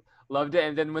would have loved it.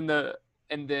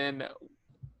 And then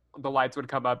the lights would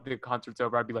come up. The concert's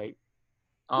over. I'd be like,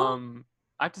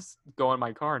 I just go in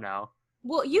my car now.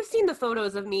 Well, you've seen the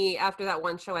photos of me after that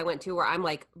one show I went to where I'm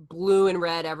like blue and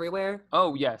red everywhere.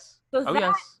 Oh yes. So Oh that,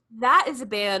 yes. that is a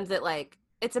band that like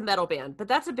it's a metal band, but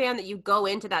that's a band that you go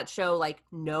into that show like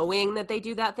knowing that they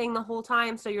do that thing the whole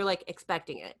time, so you're like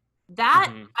expecting it.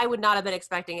 That Mhm. I would not have been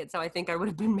expecting it, so I think I would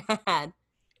have been mad.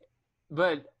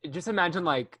 But just imagine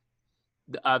like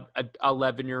a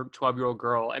 12-year-old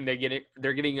girl, and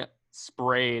they're getting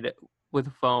sprayed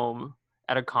with foam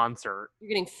at a concert. You're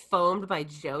getting foamed by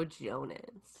Joe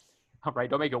Jonas. All right,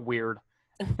 don't make it weird.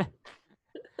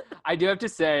 I do have to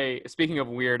say, speaking of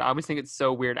weird, I always think it's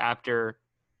so weird after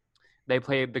they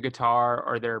play the guitar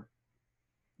or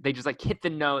they just like hit the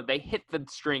note, they hit the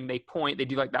string, they point, they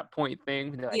do like that point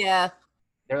thing. They're like, Yeah.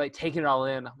 they're like taking it all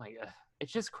in. I'm like, ugh, it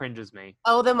just cringes me.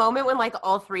 Oh, the moment when like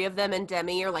all three of them and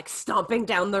Demi are like stomping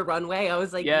down the runway, I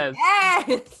was like, Yes.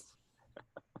 yes!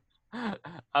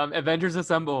 Avengers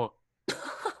Assemble.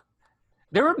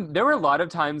 There were a lot of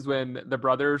times when the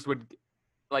brothers would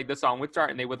like the song would start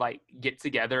and they would like get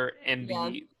together and Yeah.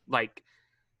 the like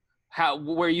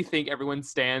where you think everyone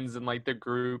stands in like the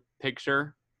group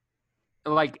picture,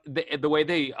 like the way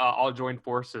they all join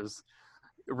forces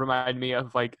remind me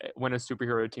of like when a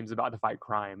superhero team's about to fight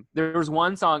crime. There was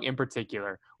one song in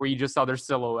particular where you just saw their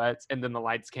silhouettes and then the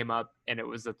lights came up and it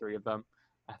was the three of them.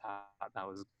 I thought that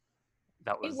was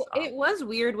It was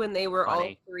weird when they were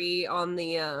funny. all three on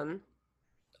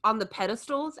the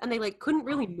pedestals and they like couldn't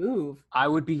really move. I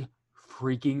would be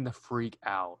freaking the freak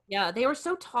out. Yeah, they were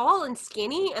so tall and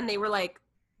skinny and they were like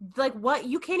what?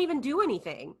 You can't even do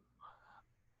anything.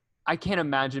 I can't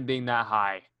imagine being that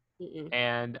high Mm-mm.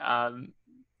 and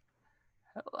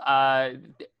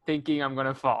thinking I'm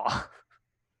gonna fall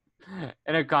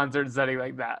in a concert setting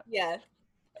like that. Yeah.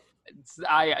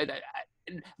 I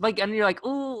like, and you're like,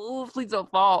 ooh, please don't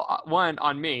fall. One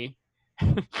on me.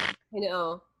 I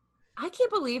know. I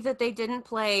can't believe that they didn't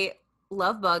play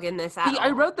Love Bug in this at See, I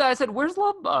all. wrote that. I said, "Where's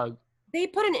Love Bug?" They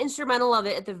put an instrumental of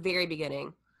it at the very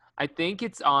beginning. I think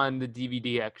it's on the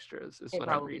DVD extras. Is It what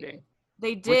I'm probably reading. is.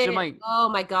 They Which did. am I- Oh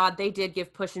my god, they did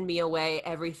give Pushing Me Away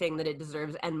everything that it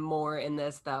deserves and more in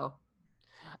this though.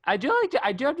 I do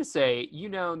have to say,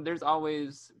 there's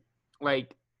always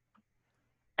like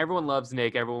everyone loves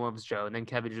Nick, everyone loves Joe, and then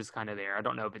Kevin's just kind of there. I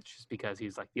don't know if it's just because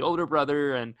he's like the older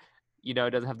brother and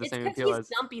doesn't have the It's same because appeal he's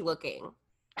dumpy looking.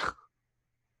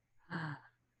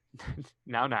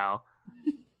 now.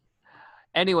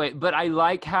 Anyway, but I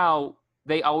like how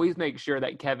they always make sure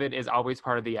that Kevin is always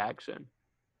part of the action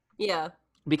Yeah.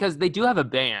 because they do have a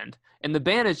band and the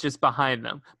band is just behind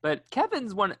them. But Kevin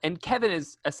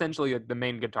is essentially like the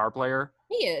main guitar player,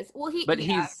 He is. Well, but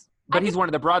yeah. he's one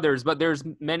of the brothers. But there's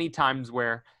many times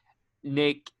where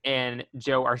Nick and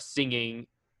Joe are singing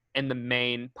in the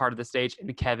main part of the stage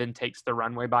and Kevin takes the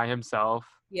runway by himself.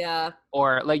 Yeah.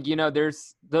 Or like,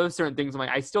 there's those certain things. I'm like,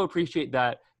 I still appreciate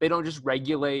that they don't just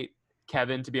regulate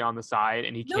Kevin to be on the side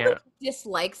and he Nobody can't.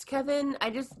 dislikes Kevin. I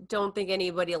just don't think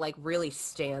anybody like really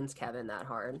stands Kevin that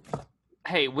hard.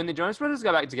 Hey, when the Jonas Brothers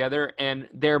got back together, and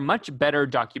they're much better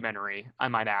documentary, I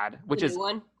might add, which The is, new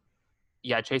one.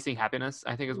 yeah, Chasing Happiness,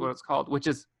 I think is what it's called, which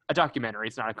is a documentary.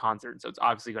 It's not a concert, so it's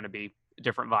obviously going to be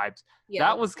different vibes. Yeah.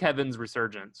 That was Kevin's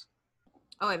resurgence.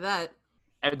 Oh, I bet.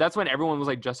 And that's when everyone was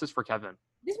like, justice for Kevin.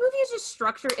 This movie is just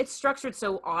structured. It's structured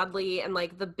so oddly, and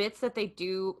like the bits that they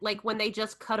do, like when they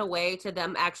just cut away to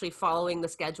them actually following the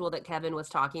schedule that Kevin was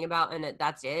talking about, and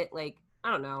that's it. Like,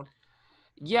 I don't know.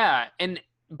 Yeah,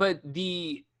 but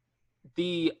the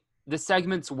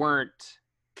segments weren't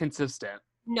consistent.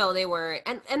 No, they weren't.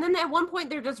 And then at one point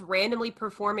they're just randomly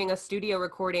performing a studio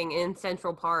recording in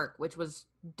Central Park, which was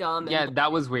dumb. Yeah,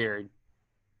 that was weird.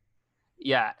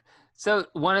 Yeah. So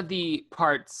one of the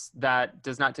parts that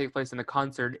does not take place in the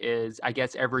concert is, I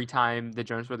guess, every time the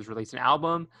Jonas Brothers release an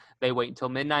album, they wait until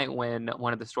midnight when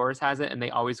one of the stores has it, and they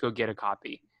always go get a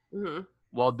copy. Mm-hmm.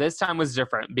 Well, this time was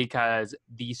different because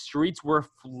the streets were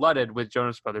flooded with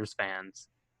Jonas Brothers fans.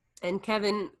 And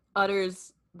Kevin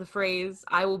utters the phrase,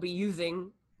 "I will be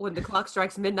using when the clock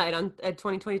strikes midnight at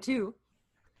 2022."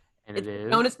 And It's it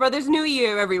is. Jonas Brothers New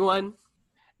Year, everyone.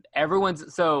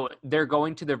 So they're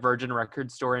going to the Virgin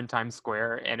Records store in Times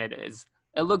Square, and it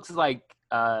looks like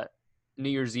New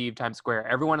Year's Eve Times Square.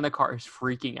 Everyone in the car is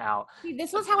freaking out. See,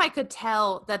 this was how I could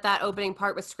tell that opening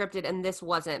part was scripted and this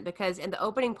wasn't, because in the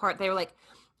opening part they were like,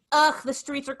 ugh, the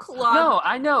streets are clogged. No,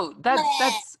 I know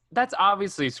that's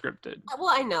obviously scripted. Well,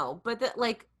 I know, but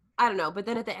I don't know. But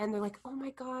then at the end they're like, oh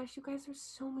my gosh, you guys, there's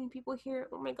so many people here.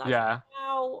 Oh my gosh. Yeah.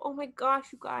 Wow. Oh my gosh,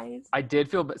 you guys. I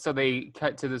did feel so they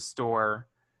cut to the store.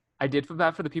 I did feel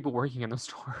bad for the people working in the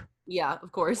store. Yeah,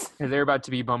 of course. Because they're about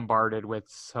to be bombarded with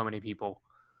so many people.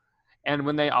 And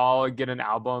when they all get an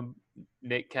album,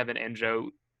 Nick, Kevin, and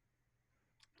Joe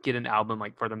get an album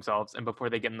like for themselves, and before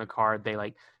they get in the car, they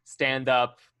like stand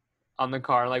up on the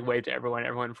car, like wave to everyone.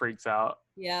 Everyone freaks out.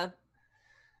 Yeah.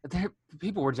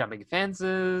 People were jumping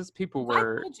fences. People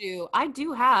were. I told you, I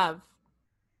do have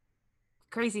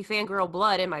crazy fangirl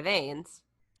blood in my veins.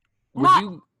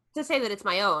 Not to say that it's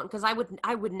my own, because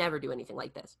I would never do anything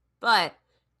like this. But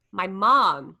my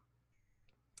mom,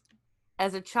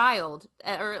 as a child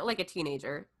or like a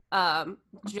teenager,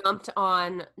 jumped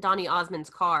on Donny Osmond's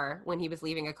car when he was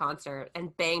leaving a concert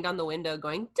and banged on the window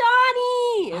going,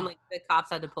 Donny! And like the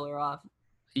cops had to pull her off.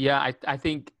 Yeah, I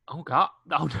think, oh God,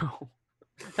 oh no,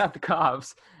 not the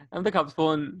cops. And the cops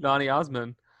pulling Donny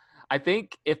Osmond. I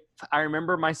think if I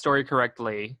remember my story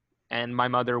correctly, and my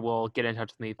mother will get in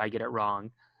touch with me if I get it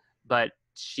wrong, but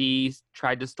she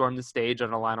tried to storm the stage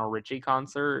on a Lionel Richie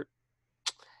concert,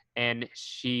 and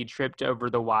she tripped over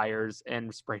the wires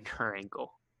and sprained her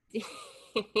ankle.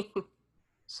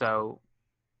 So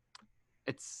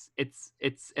it's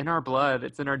in our blood,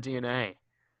 it's in our DNA.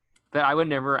 That I would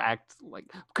never act like,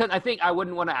 because I think I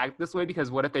wouldn't want to act this way, because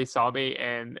what if they saw me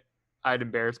and I'd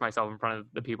embarrass myself in front of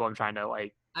the people I'm trying to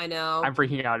like. I know. I'm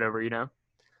freaking out over,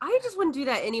 I just wouldn't do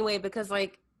that anyway, because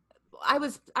like I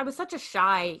was such a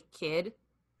shy kid.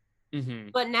 Mm-hmm.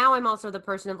 But now I'm also the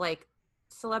person of like,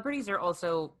 celebrities are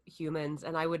also humans,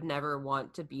 and I would never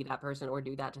want to be that person or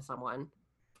do that to someone.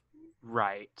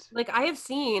 Right. Like, I have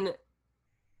seen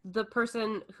the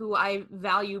person who I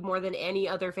value more than any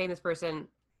other famous person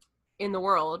in the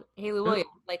world, Haley Williams.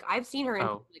 Like, I've seen her in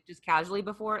like, just casually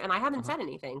before, and I haven't said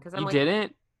anything because I'm you like,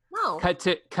 didn't? No.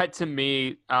 Cut to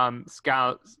me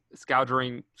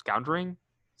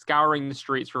scouring the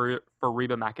streets for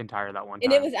Reba McEntire that one time.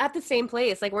 And it was at the same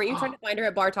place. Like, weren't you trying to find her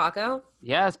at Bar Taco?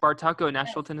 Yes, Bar Taco in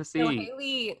Nashville, Tennessee. So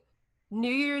Haley,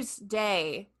 New Year's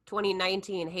Day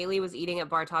 2019, Haley was eating at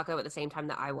Bar Taco at the same time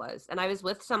that I was. And I was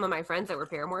with some of my friends that were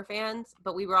Paramore fans,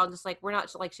 but we were all just like, we're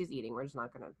not like, she's eating. We're just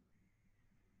not going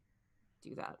to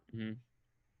do that.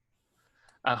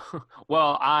 Mm-hmm.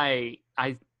 Well, I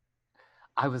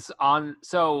was on,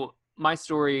 so my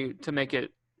story, to make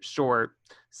it short,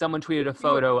 someone tweeted a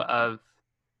photo of,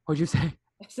 what'd you say?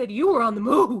 I said you were on the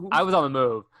move. I was on the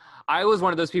move. I was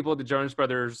one of those people at the Jonas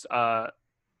Brothers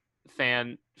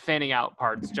fanning out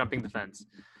parts, jumping the fence.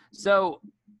 So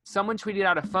someone tweeted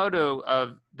out a photo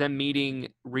of them meeting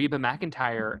Reba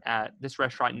McEntire at this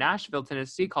restaurant in Nashville,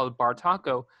 Tennessee called Bar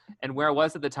Taco. And where I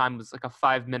was at the time was like a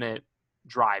 5-minute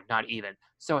drive, not even.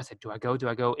 So I said, do I go? It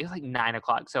was like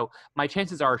 9:00. So my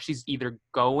chances are she's either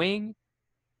going,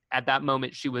 at that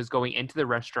moment she was going into the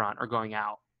restaurant, or going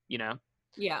out,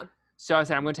 Yeah. So I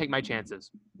said, I'm going to take my chances.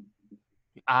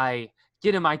 I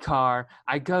get in my car.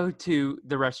 I go to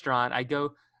the restaurant. I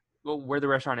go where the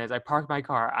restaurant is. I parked my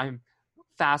car. I'm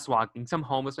fast walking. Some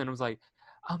homeless man was like,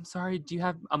 "I'm sorry, do you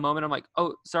have a moment?" I'm like,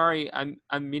 "Oh, sorry, I'm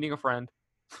meeting a friend."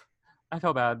 I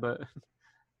felt bad, but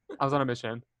I was on a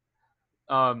mission.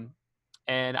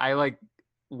 And I like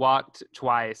walked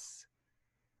twice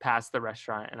past the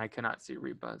restaurant, and I could not see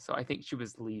Reba, so I think she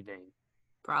was leaving.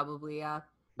 Probably, yeah.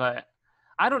 But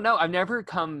I don't know. I've never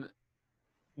come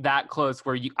that close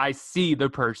where I see the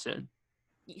person.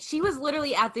 She was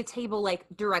literally at the table, like,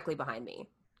 directly behind me.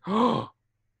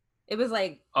 It was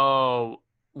like, Oh,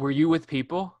 were you with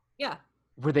people? yeah.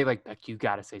 Were they like, Beck, you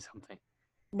gotta say something?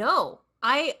 No.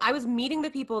 I was meeting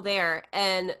the people there,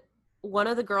 and one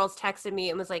of the girls texted me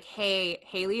and was like, hey,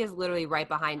 Haley is literally right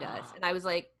behind us. And I was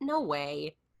like, no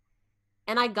way.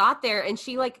 And I got there, and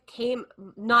she, like,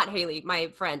 not Haley, my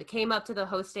friend, came up to the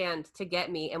host stand to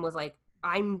get me and was like,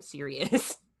 I'm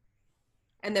serious.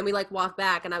 And then we, like, walked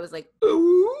back, and I was like,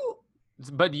 ooh.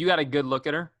 But you got a good look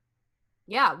at her?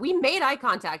 Yeah, we made eye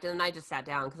contact, and then I just sat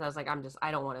down because I was like,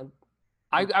 I don't want to.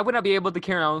 I would not be able to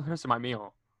carry on with the rest of my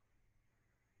meal.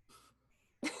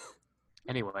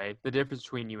 Anyway, the difference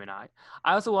between you and I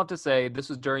also want to say this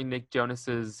was during Nick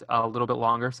Jonas's a little bit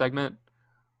longer segment.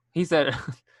 He said,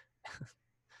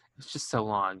 it's just so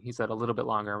long. He said a little bit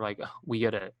longer. I'm like, oh, we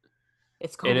get it.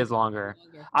 It is longer.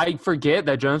 I forget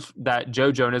that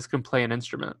Joe Jonas can play an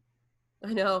instrument.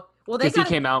 I know. Well, because he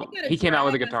came out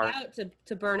with a guitar.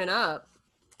 To Burning Up.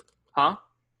 Huh?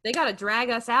 They got to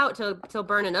drag us out till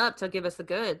Burning Up to give us the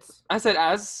goods. I said,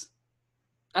 as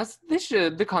they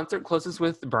should. The concert closes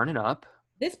with Burning Up.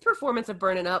 This performance of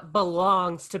Burning Up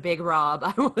belongs to Big Rob,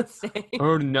 I will say.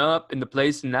 Burning up in the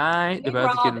place tonight. They're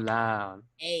about to get loud.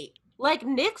 Hey. Like,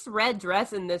 Nick's red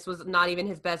dress in this was not even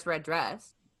his best red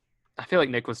dress. I feel like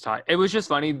Nick was tight. It was just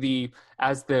funny,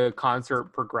 as the concert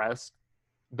progressed,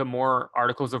 the more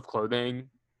articles of clothing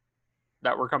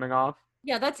that were coming off.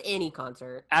 Yeah, that's any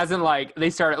concert. As in, like,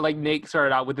 Nick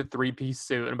started out with a 3-piece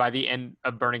suit, and by the end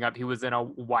of Burning Up, he was in a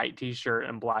white t-shirt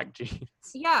and black jeans.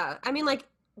 Yeah, I mean, like,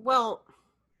 well,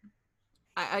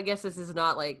 I guess this is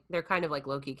not, like, they're kind of, like,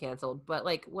 low-key canceled, but,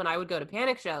 like, when I would go to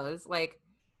Panic shows, like,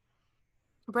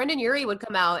 Brendan Urie would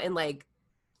come out in, like,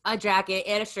 a jacket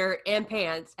and a shirt and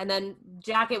pants, and then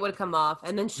jacket would come off,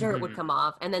 and then shirt would come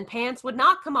off, and then pants would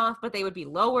not come off, but they would be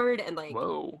lowered, and, like,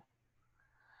 whoa,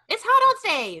 it's hot on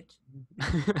stage.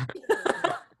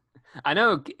 I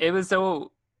know, it was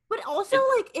so. But also,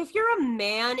 like, if you're a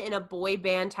man in a boy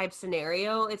band type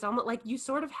scenario, it's almost like you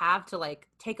sort of have to, like,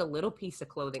 take a little piece of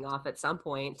clothing off at some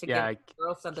point to give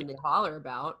girls something to holler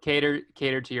about. Cater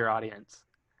to your audience.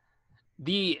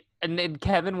 And then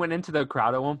Kevin went into the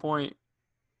crowd at one point.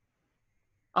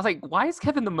 I was like, why is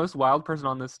Kevin the most wild person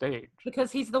on this stage?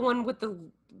 Because he's the one with the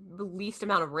least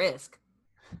amount of risk.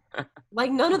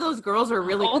 Like, none of those girls are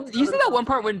really. Oh, you see that one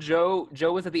part when Joe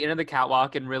was at the end of the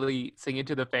catwalk and really singing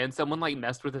to the fans? Someone, like,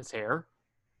 messed with his hair.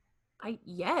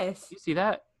 Yes. You see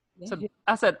that? Yeah. So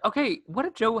I said, okay, what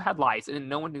if Joe had lice and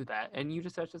no one knew that, and you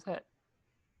just touched his head?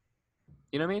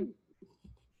 You know what I mean?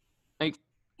 Like,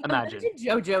 imagine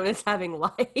Joe Jonas having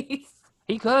lice.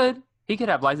 He could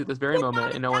have lice at this very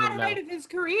moment, and no one would know. At of his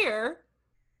career.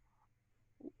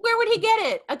 Where would he get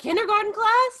it? A kindergarten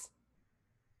class?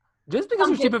 Just because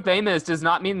you're super famous does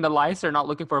not mean the lice are not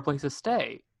looking for a place to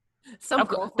stay.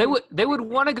 They would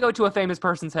want to go to a famous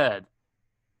person's head.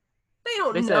 They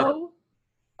don't know.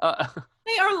 Said,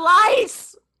 they are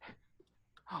lice.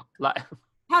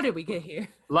 How did we get here?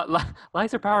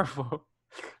 Lice are powerful.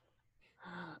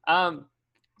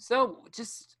 So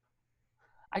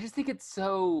I just think it's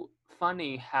so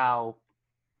funny how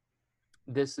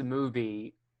this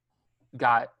movie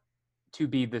got to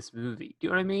be this movie. Do you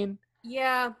know what I mean?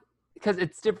 Yeah. Because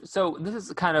it's different. So this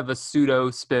is kind of a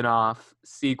pseudo spin-off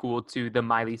sequel to the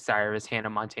Miley Cyrus Hannah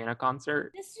Montana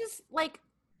concert. It's just like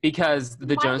because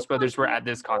the Jonas Brothers were at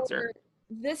this concert.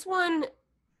 This one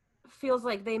feels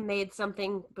like they made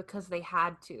something because they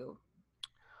had to.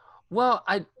 Well,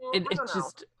 it's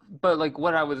just, but like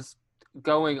what I was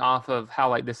going off of how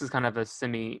like this is kind of a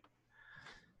semi-sequel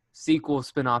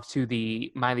spin-off to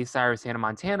the Miley Cyrus Hannah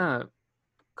Montana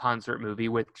concert movie,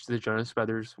 which the Jonas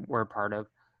Brothers were a part of.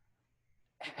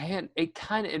 And it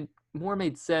more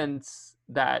made sense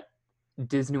that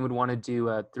Disney would want to do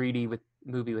a 3D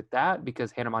movie with that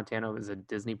because Hannah Montana was a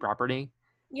Disney property.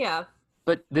 Yeah.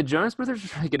 But the Jonas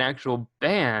Brothers are like an actual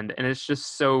band, and it's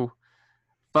just so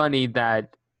funny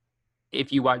that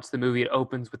if you watch the movie, it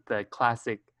opens with the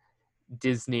classic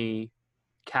Disney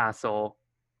castle,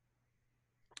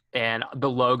 and the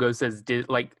logo says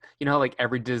like, you know how like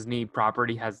every Disney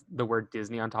property has the word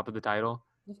Disney on top of the title?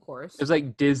 Of course. It was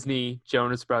like Disney,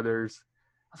 Jonas Brothers.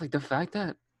 I was like, the fact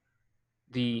that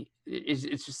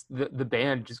it's just the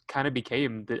band just kind of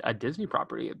became a Disney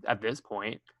property at this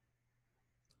point,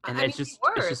 and I mean, it's just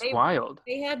wild.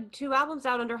 They had 2 albums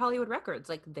out under Hollywood Records.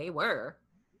 Like, they were.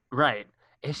 Right.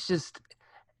 It's just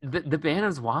the band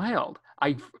is wild.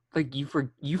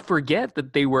 You forget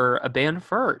that they were a band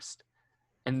first,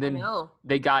 and I then know.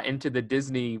 they got into the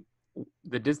Disney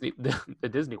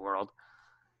world,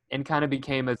 and kind of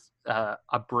became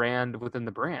a brand within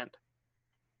the brand.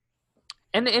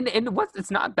 And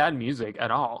it's not bad music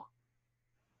at all.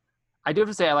 I do have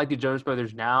to say I like the Jonas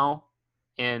Brothers now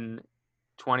in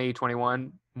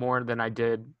 2021 more than I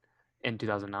did in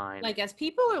 2009. Like, as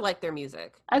people or like their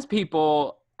music? As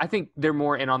people, I think they're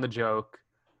more in on the joke.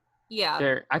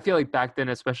 Yeah. I feel like back then,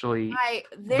 especially,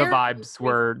 the Their vibes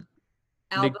were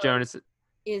album Nick Jonas.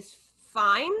 is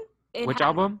fine. Which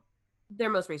album? Their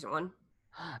most recent one.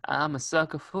 I'm a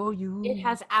sucker for you. It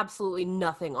has absolutely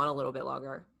nothing on A Little Bit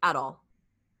Longer at all.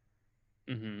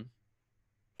 Mm-hmm.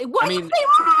 What I do you mean,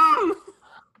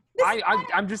 say?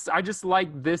 I just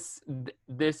like this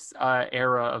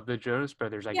era of the Jonas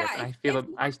Brothers, I guess. And I feel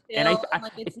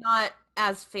like it's not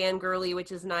as fangirly,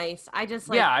 which is nice. I just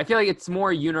like, I feel like it's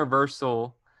more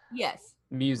universal yes,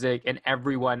 music, and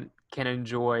everyone can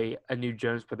enjoy a new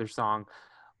Jonas Brothers song.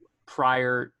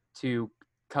 Prior to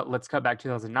let's cut back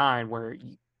 2009, where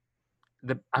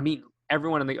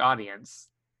everyone in the audience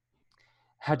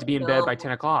had to be in bed by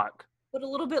 10 o'clock. But A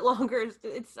Little Bit Longer,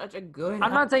 it's such a good.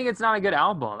 I'm not saying it's not a good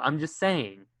album. I'm just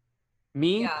saying,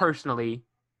 personally,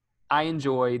 I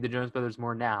enjoy the Jonas Brothers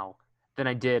more now than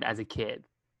I did as a kid.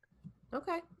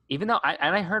 Okay. Even though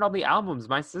I heard all the albums.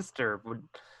 My sister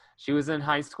she was in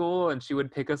high school, and she would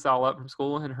pick us all up from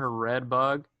school in her red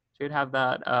Bug. She would have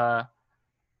that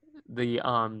the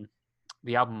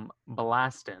album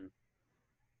Blastin'.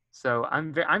 So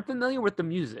I'm familiar with the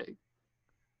music.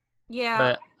 Yeah.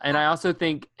 But I also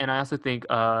think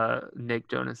Nick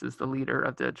Jonas is the leader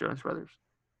of the Jonas Brothers.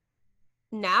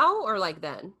 Now or like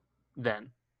then? Then.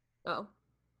 Oh.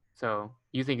 So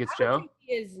you think it's I Joe? would think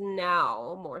he is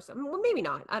now more so. Well, maybe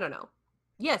not. I don't know.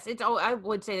 Yes, I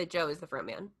would say that Joe is the front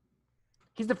man.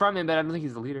 He's the front man, but I don't think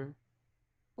he's the leader.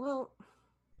 Well,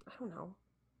 I don't know.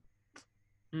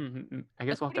 I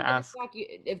guess we'll have to ask.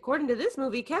 According to this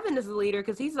movie, Kevin is the leader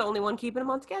because he's the only one keeping him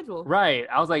on schedule. Right.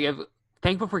 I was like,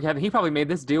 thankful for Kevin. He probably made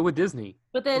this deal with Disney.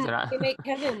 But then they make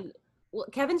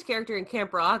Kevin's character in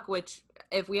Camp Rock, which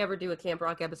if we ever do a Camp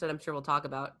Rock episode, I'm sure we'll talk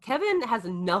about. Kevin has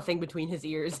nothing between his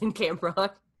ears in Camp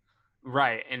Rock.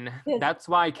 Right. And that's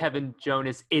why Kevin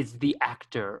Jonas is the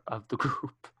actor of the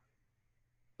group.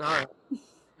 All right.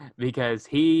 Because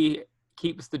he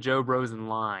keeps the Joe Bros in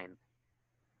line.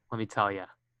 Let me tell you.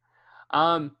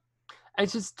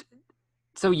 It's just,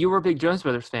 so you were a big Jonas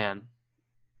Brothers fan.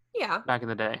 Yeah. Back in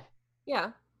the day.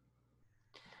 Yeah.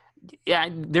 Yeah,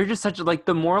 they're just such like,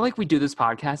 the more like we do this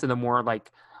podcast, and the more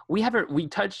like we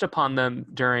touched upon them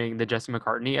during the Jesse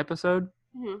McCartney episode.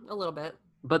 A little bit.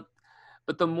 But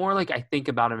the more like I think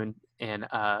about them, and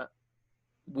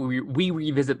we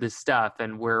revisit this stuff,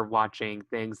 and we're watching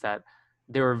things that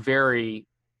they were very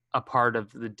a part of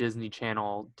the Disney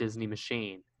Channel, Disney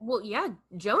machine. Well, yeah,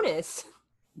 Jonas,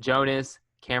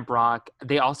 Camp Rock.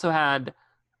 They also had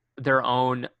their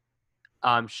own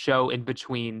show in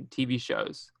between TV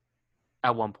shows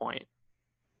at one point.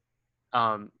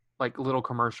 Like little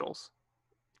commercials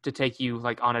to take you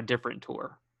like on a different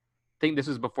tour. I think this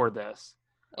was before this.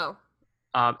 Oh.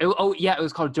 It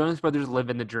was called Jonas Brothers Live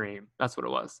in the Dream. That's what it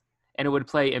was. And it would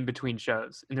play in between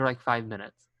shows, and they're like 5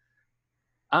 minutes.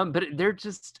 But they're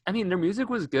just, their music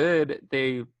was good.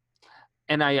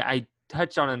 I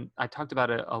touched on it, I talked about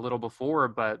it a little before,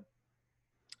 but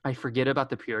I forget about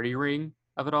the purity ring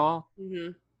of it all.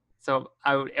 Mm-hmm. So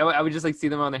I would just like see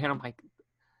them on their hand. I'm like,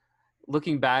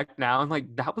 looking back now, I'm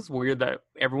like, that was weird that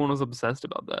everyone was obsessed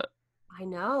about that. I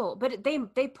know, but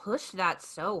they pushed that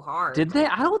so hard. Did they?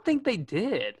 I don't think they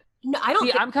did. No, I don't.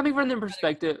 See, I'm coming from their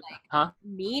perspective, huh?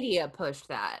 Media pushed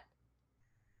that.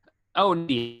 Oh,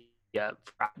 yeah.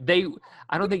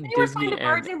 I don't think Disney were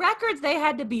Virgin Records. They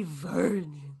had to be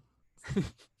virgin.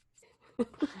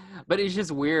 But it's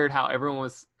just weird how everyone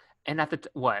was, and at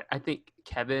I think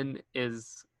Kevin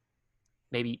is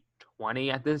maybe 20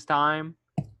 at this time.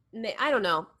 I don't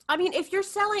know. If you're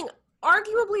selling,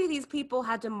 arguably these people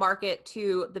had to market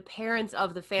to the parents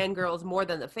of the fangirls more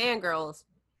than the fangirls.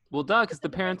 Well, duh, because the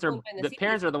parents are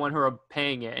the one who are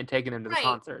paying it and taking them to the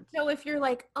concerts. So if you're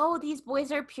like, oh, these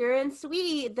boys are pure and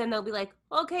sweet, then they'll be like,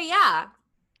 okay, yeah.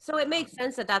 So it makes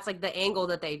sense that that's like the angle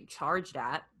that they charged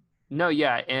at. No,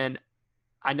 yeah, and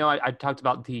I know I talked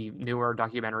about the newer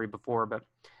documentary before, but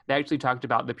they actually talked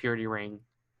about the purity ring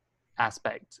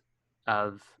aspect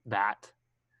of that.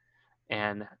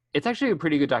 And it's actually a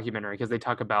pretty good documentary because they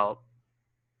talk about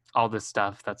all this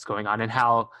stuff that's going on and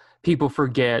how people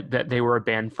forget that they were a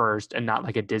band first and not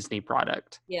like a Disney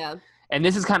product. Yeah. And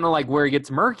this is kind of like where it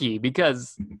gets murky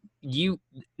because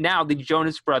now the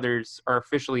Jonas Brothers are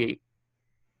officially,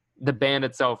 the band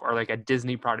itself are like a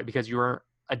Disney product because you're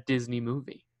a Disney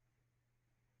movie.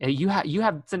 And you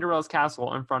have Cinderella's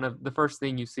castle in front of the first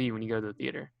thing you see when you go to the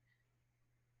theater.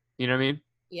 You know what I mean?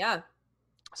 Yeah.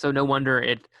 So no wonder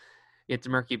it's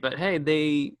murky. But hey,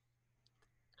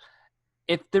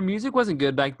 if their music wasn't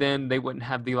good back then, they wouldn't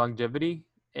have the longevity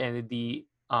and the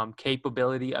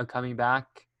capability of coming back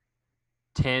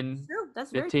 10, True. That's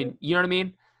very 15. true. You know what I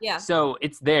mean? Yeah. So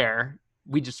it's there.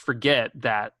 We just forget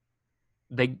that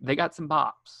they got some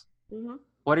bops. Mm-hmm.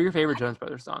 What are your favorite Jonas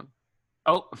Brothers song?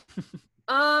 Oh,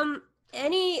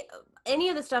 Any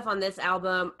of the stuff on this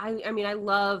album, I mean, I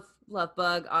love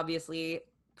Bug, obviously.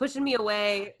 Pushing Me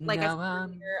Away, like I Now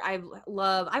said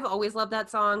earlier, I've always loved that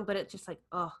song, but it's just like,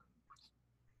 oh,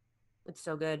 it's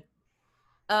so good.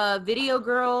 Video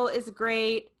Girl is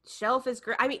great. Shelf is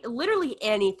great. I mean, literally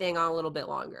anything on A Little Bit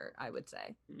Longer, I would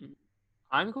say.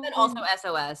 I'm going. And also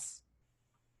SOS.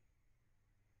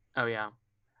 Oh yeah,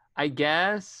 I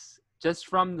guess just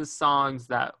from the songs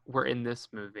that were in this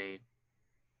movie,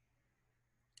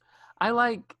 I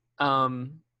like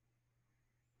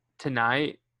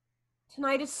Tonight.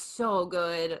 Tonight is so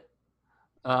good.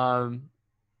 I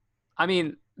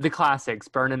mean the classics,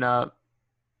 Burning Up.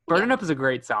 Burning Up is a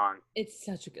great song. It's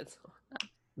such a good song.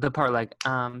 The part like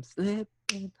slipping.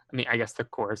 I mean, I guess the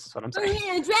chorus is what I'm saying.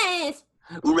 Red dress.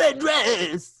 Red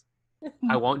dress.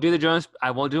 I won't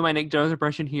do my Nick Jonas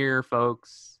impression here,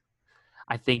 folks.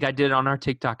 I think I did it on our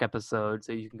TikTok episode,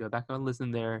 so you can go back and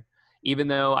listen there. Even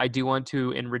though I do want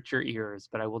to enrich your ears,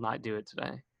 but I will not do it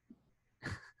today.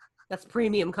 That's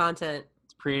premium content.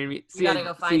 It's premium. You gotta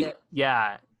go find it.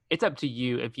 Yeah, it's up to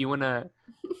you if you wanna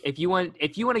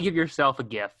give yourself a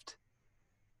gift.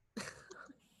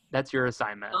 That's your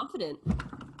assignment. Confident.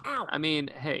 Ow. I mean,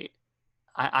 hey,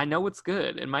 I know what's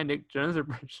good, and my Nick Jonas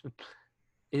impression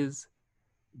is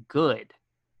good.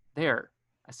 There,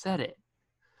 I said it.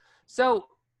 So,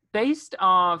 based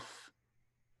off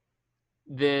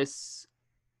this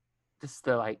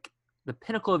the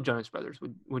pinnacle of Jonas Brothers.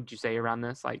 Would you say around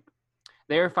this? Like,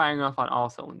 they are firing off on all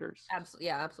cylinders. Absolutely,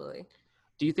 yeah, absolutely.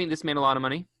 Do you think this made a lot of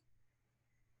money,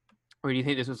 or do you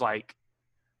think this was like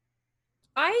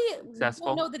I successful?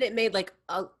 don't know that it made like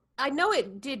a. I know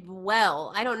it did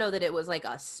well. I don't know that it was like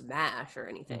a smash or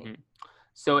anything. Mm-hmm.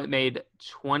 So it made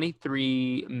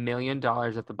 $23 million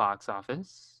at the box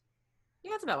office.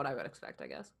 Yeah, that's about what I would expect, I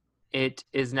guess. It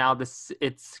is now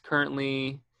it's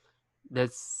currently the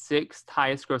 6th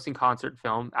highest grossing concert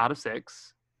film out of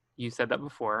 6. You said that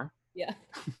before. Yeah.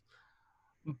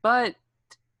 But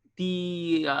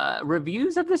the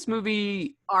reviews of this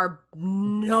movie Are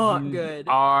not good.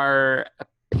 are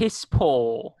piss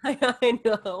poor. I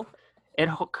know. It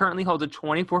currently holds a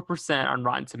 24% on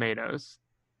Rotten Tomatoes.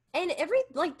 And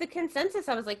the consensus,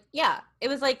 I was like, yeah. It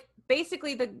was like,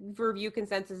 basically the review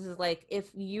consensus is like, if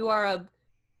you are a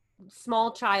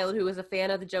small child who is a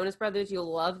fan of the Jonas Brothers,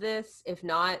 you'll love this. If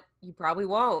not, you probably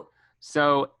won't.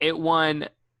 So it won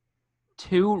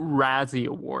 2 Razzie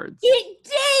Awards. It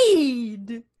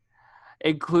did!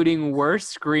 Including Worst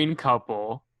Screen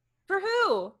Couple. For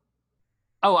who?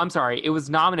 Oh, I'm sorry. It was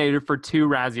nominated for 2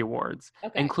 Razzie Awards,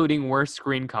 Okay. including Worst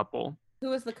Screen Couple. Who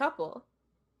was the couple?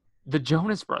 The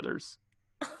Jonas Brothers.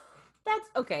 That's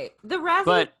okay. The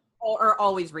Razzies are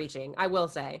always reaching, I will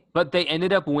say. But they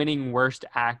ended up winning Worst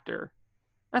Actor.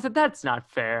 I said, that's not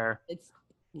fair. It's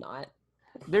not.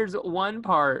 There's one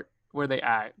part where they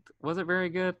act. Was it very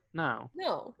good? No.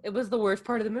 No, it was the worst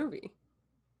part of the movie.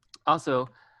 Also,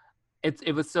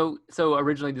 it was so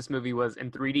originally this movie was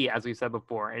in 3D, as we said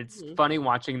before. It's funny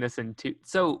watching this in 2.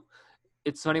 So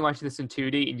it's funny watching this in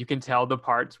 2D, and you can tell the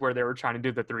parts where they were trying to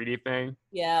do the 3D thing.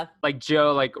 Yeah. Like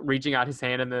Joe, like reaching out his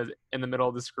hand in the middle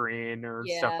of the screen or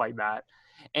stuff like that.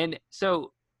 And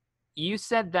so you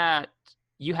said that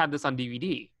you had this on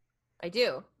DVD. I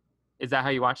do. Is that how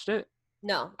you watched it?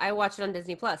 No, I watched it on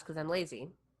Disney Plus because I'm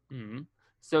lazy. Mm-hmm.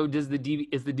 So is the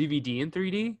DVD in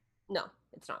 3D? No,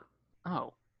 it's not.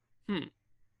 Oh.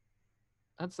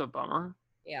 That's a bummer.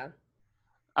 Yeah.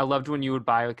 I loved when you would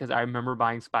buy, because I remember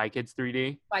buying Spy Kids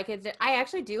 3D. Spy Kids. I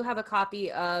actually do have a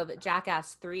copy of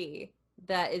Jackass 3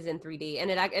 that is in 3D, and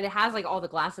it has like all the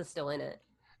glasses still in it.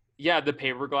 Yeah, the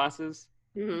paper glasses.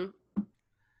 Mm-hmm.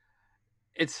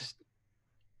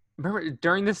 Remember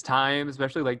during this time,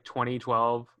 especially like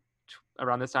 2012,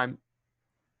 around this time,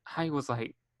 I was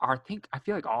like, I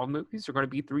feel like all movies are going to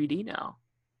be 3D now.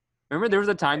 Remember there was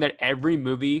a time that every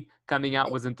movie coming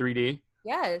out was in 3D?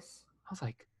 Yes. I was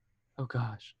like, oh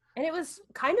gosh. And it was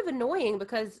kind of annoying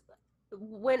because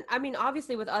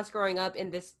obviously with us growing up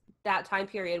in that time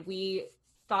period, we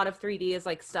thought of 3D as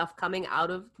like stuff coming out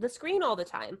of the screen all the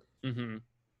time. Mm-hmm.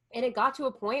 And it got to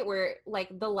a point where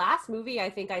like the last movie I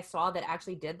think I saw that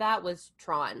actually did that was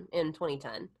Tron in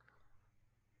 2010.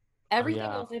 Everything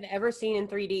yeah. else I've ever seen in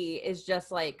 3D is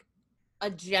just like a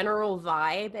general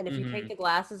vibe, and if you take the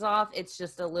glasses off, it's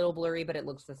just a little blurry, but it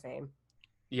looks the same.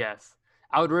 Yes.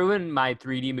 I would ruin my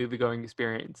 3D movie going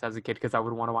experience as a kid because I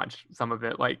would want to watch some of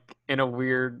it like in a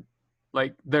weird,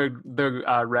 like the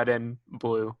red and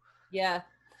blue. Yeah.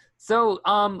 So,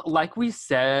 like we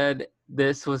said,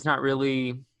 this was not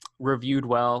really reviewed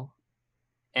well,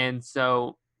 and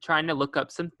so trying to look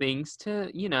up some things to,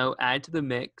 add to the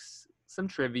mix, some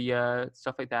trivia,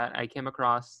 stuff like that. I came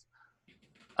across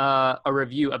a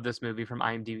review of this movie from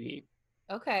IMDb.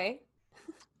 Okay.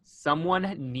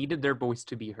 Someone needed their voice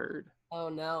to be heard. Oh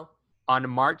no. On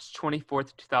March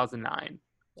 24th, 2009.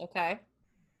 Okay.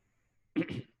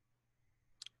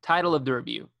 Title of the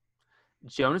review: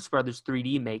 Jonas Brothers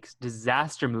 3D makes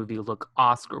disaster movie look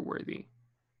Oscar worthy.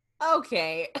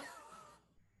 Okay.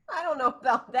 I don't know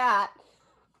about that.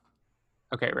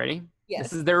 Okay, ready? Yes.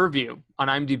 This is their review on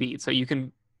IMDb, so you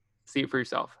can see it for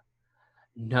yourself.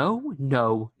 No,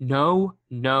 no, no,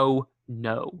 no,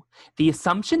 no. The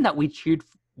assumption that we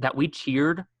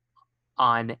cheered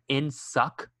on In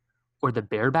Suck or the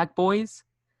Bareback Boys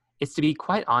is, to be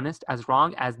quite honest, as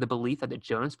wrong as the belief that the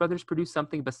Jonas Brothers produced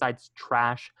something besides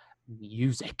trash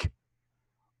music.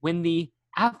 When the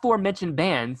aforementioned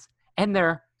bands and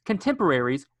their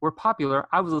contemporaries were popular,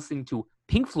 I was listening to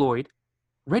Pink Floyd,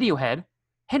 Radiohead,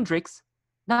 Hendrix,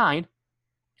 Nine,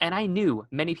 and I knew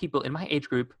many people in my age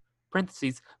group,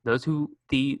 parentheses, those who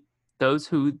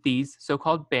these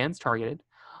so-called bands targeted,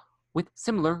 with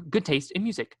similar good taste in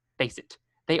music. Face it,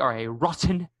 they are a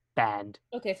rotten band.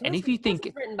 Okay, so and this if you this think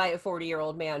is written by a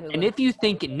 40-year-old man who And lives if you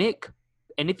think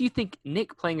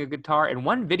Nick playing a guitar in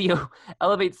one video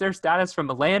elevates their status from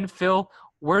a landfill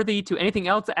worthy to anything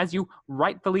else, as you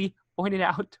rightly pointed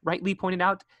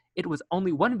out, it was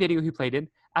only one video he played in.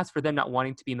 As for them not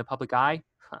wanting to be in the public eye,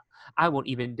 I won't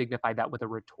even dignify that with a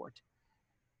retort.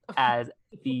 As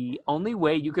the only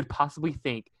way you could possibly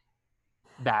think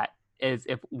that is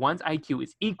if one's IQ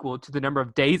is equal to the number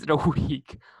of days in a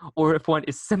week, or if one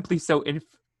is simply so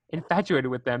infatuated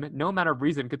with them, no amount of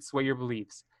reason could sway your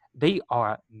beliefs. They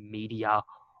are media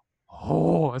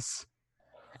whores.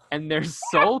 And their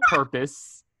sole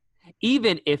purpose,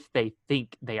 even if they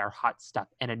think they are hot stuff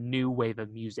and a new wave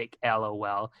of music,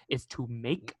 LOL, is to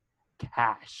make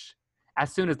cash.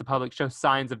 As soon as the public shows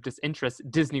signs of disinterest,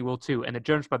 Disney will too, and the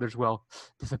Jonas Brothers will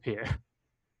disappear.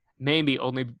 Maybe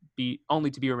only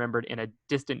to be remembered in a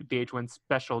distant VH1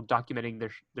 special documenting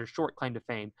their short claim to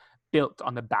fame, built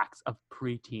on the backs of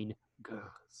preteen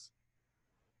girls.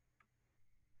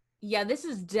 Yeah, this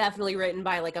is definitely written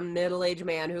by like a middle-aged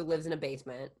man who lives in a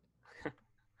basement.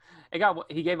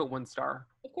 He gave it 1 star.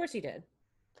 Of course he did.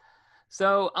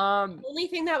 So, The only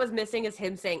thing that was missing is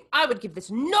him saying, I would give this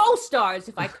no stars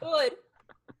if I could.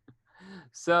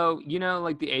 So,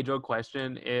 like the age-old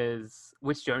question is,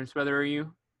 which Jonas brother are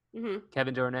you? Mm-hmm.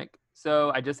 Kevin, Joe, or Nick?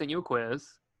 So I just sent you a quiz,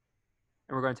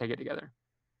 and we're going to take it together.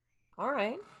 All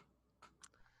right.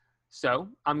 So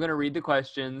I'm going to read the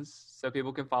questions so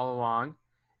people can follow along,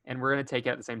 and we're going to take it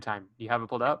at the same time. Do you have it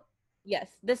pulled up?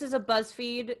 Yes, this is a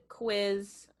BuzzFeed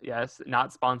quiz. Yes,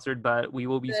 not sponsored, but we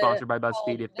will be sponsored by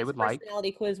BuzzFeed if they would like. This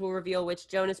personality quiz will reveal which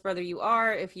Jonas brother you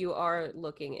are if you are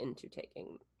looking into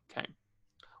taking. Okay.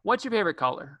 What's your favorite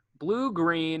color? Blue,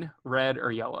 green, red,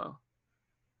 or yellow?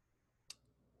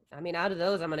 I mean, out of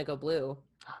those, I'm going to go blue.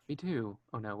 Me too.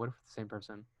 Oh no, what if it's the same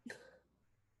person?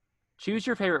 Choose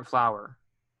your favorite flower.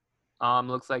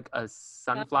 Looks like a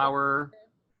sunflower.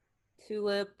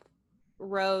 Tulip,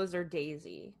 rose, or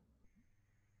daisy.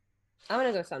 I'm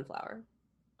going to go sunflower.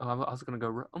 Oh, I was going to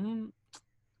go... I'm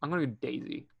going to go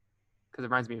daisy because it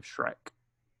reminds me of Shrek.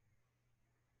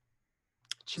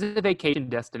 Choose a vacation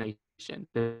destination.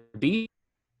 The beach,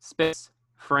 space,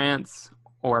 France,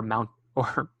 or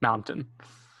mountain.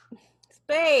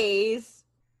 Space.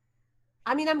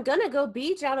 I mean, I'm going to go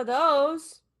beach out of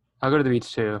those. I'll go to the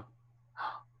beach too.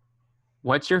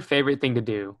 What's your favorite thing to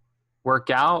do? Work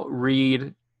out,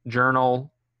 read,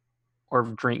 journal, or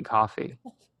drink coffee?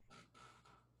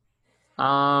 It's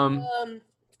going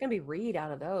to be read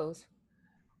out of those.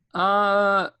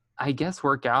 I guess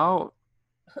work out.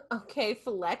 Okay,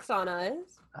 flex on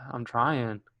us. I'm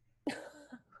trying.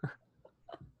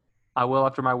 I will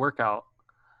after my workout.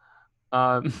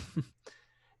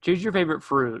 Choose your favorite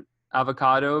fruit.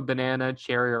 Avocado, banana,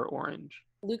 cherry, or orange.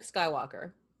 Luke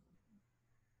Skywalker.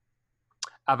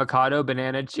 Avocado,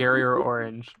 banana, cherry, or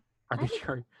orange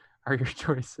are your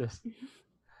choices.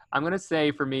 I'm gonna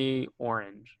say for me,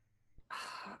 orange.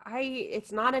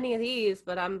 It's not any of these,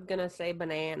 but I'm gonna say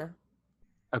banana.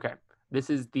 Okay, this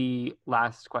is the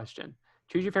last question.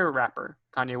 Choose your favorite rapper: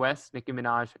 Kanye West, Nicki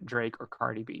Minaj, Drake, or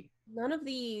Cardi B. None of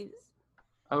these.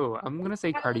 Oh, I'm gonna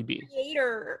say Cardi B.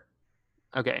 Creator.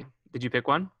 Okay, did you pick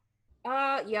one?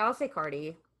 Yeah, I'll say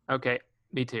Cardi. Okay,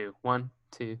 me too. 1,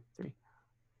 2, 3.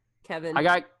 Kevin.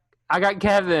 I got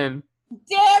Kevin.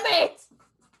 Damn it!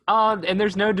 Oh, and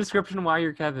there's no description why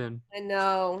you're Kevin. I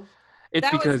know. It's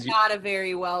That because was not a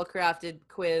very well crafted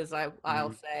quiz,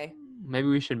 I'll say. maybe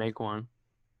we should make one.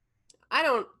 I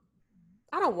don't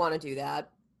want to do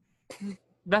that.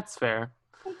 That's fair.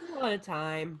 Takes a lot of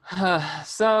time.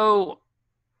 So,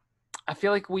 I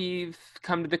feel like we've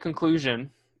come to the conclusion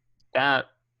that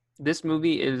this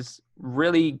movie is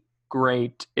really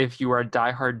great if you are a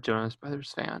diehard Jonas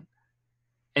Brothers fan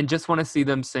and just want to see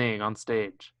them sing on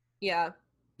stage. Yeah.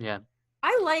 Yeah.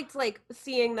 I liked like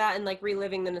seeing that and like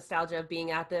reliving the nostalgia of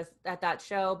being at that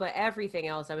show, but everything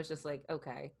else I was just like,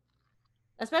 okay.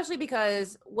 Especially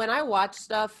because when I watch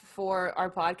stuff for our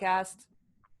podcast,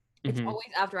 it's Mhm. always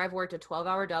after I've worked a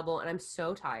 12-hour double and I'm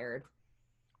so tired.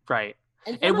 Right.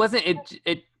 And It some of- wasn't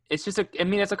it's just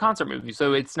it's a concert movie,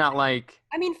 so it's not like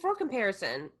I mean, for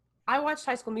comparison, I watched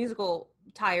High School Musical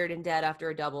tired and dead after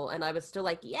a double and I was still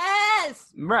like,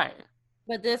 yes! right.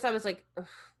 But this I was like, ugh.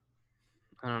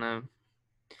 I don't know.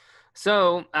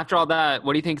 So, after all that,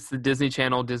 what do you think is the Disney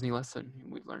Channel Disney lesson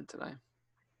we've learned today?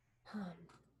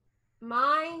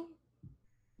 My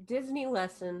Disney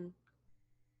lesson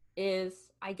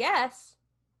is, I guess,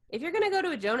 if you're going to go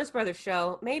to a Jonas Brothers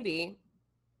show, maybe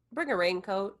bring a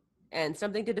raincoat and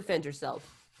something to defend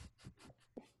yourself.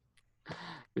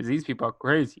 Because these people are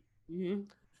crazy. Mm-hmm.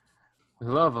 We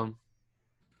love them.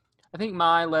 I think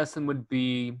my lesson would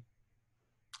be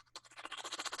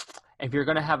if you're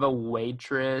going to have a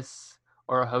waitress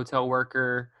or a hotel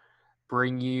worker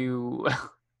bring you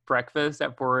breakfast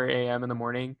at 4 a.m. in the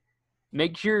morning,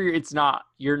 make sure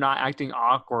you're not acting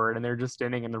awkward and they're just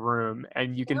standing in the room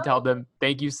and you can tell them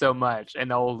thank you so much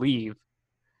and they'll leave.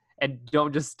 And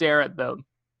don't just stare at them.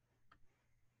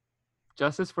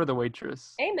 Justice for the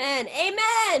waitress. Amen.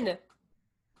 Amen.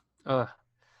 Ugh.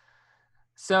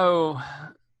 So,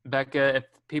 Becca, if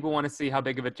people want to see how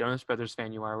big of a Jonas Brothers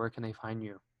fan you are, where can they find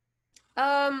you?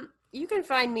 You can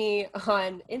find me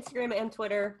on Instagram and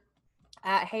Twitter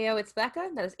at Heyo It's Becca.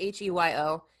 That is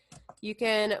Heyo. You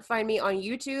can find me on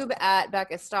YouTube at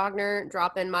Becca Stogner,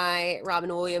 dropping my Robin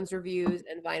Williams reviews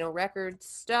and vinyl record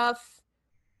stuff.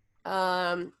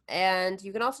 And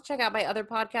you can also check out my other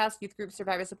podcast, Youth Group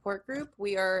Survivor Support Group.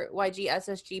 We are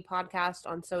YGSSG Podcast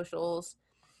on socials.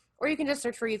 Or you can just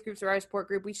search for Youth Group Survivor Support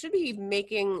Group. We should be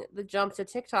making the jump to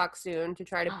TikTok soon to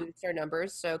try to boost our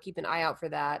numbers, so keep an eye out for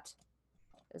that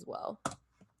as well.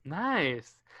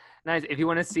 Nice. If you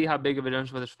want to see how big of a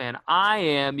Jonas Brothers fan I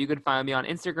am, you can find me on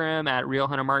Instagram at Real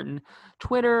Hunter Martin,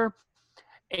 Twitter,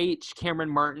 H Cameron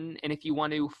Martin. And if you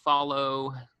want to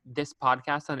follow this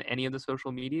podcast on any of the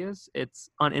social medias, it's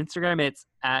on Instagram, it's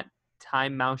at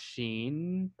Time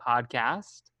Machine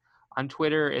Podcast. On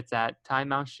Twitter, it's at Time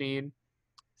Machine.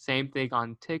 Same thing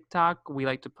on TikTok. We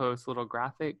like to post little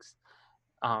graphics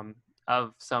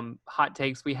of some hot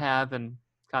takes we have and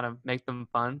kind of make them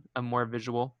fun and more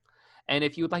visual. And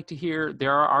if you would like to hear,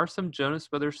 there are some Jonas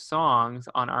Brothers songs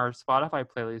on our Spotify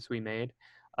playlist we made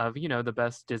of, the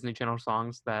best Disney Channel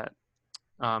songs that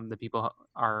the people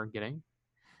are getting.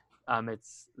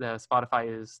 It's the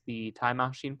Spotify is the Time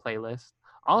Machine playlist.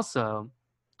 Also,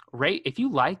 if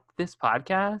you like this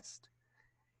podcast,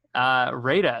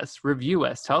 rate us, review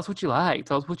us, tell us what you like,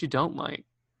 tell us what you don't like.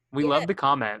 We love the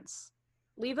comments.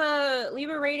 Leave a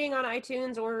rating on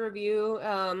iTunes or a review.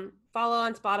 Follow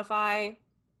on Spotify.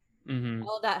 Mm-hmm.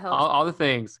 All of that helps. All the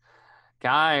things.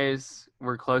 Guys,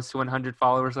 we're close to 100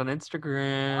 followers on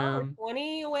Instagram.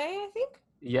 20 away, I think.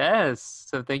 Yes.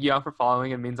 So thank you all for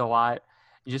following. It means a lot.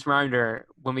 Just a reminder,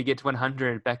 when we get to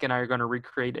 100, Becca and I are going to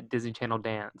recreate a Disney Channel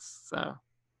dance. So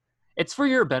it's for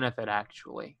your benefit,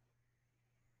 actually.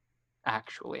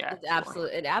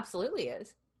 It absolutely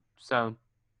is. So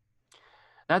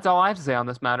that's all I have to say on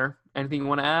this matter. Anything you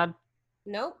want to add?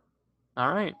 Nope.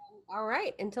 All right.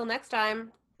 Until next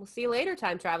time, we'll see you later,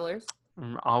 time travelers.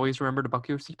 Always remember to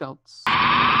buckle your seatbelts.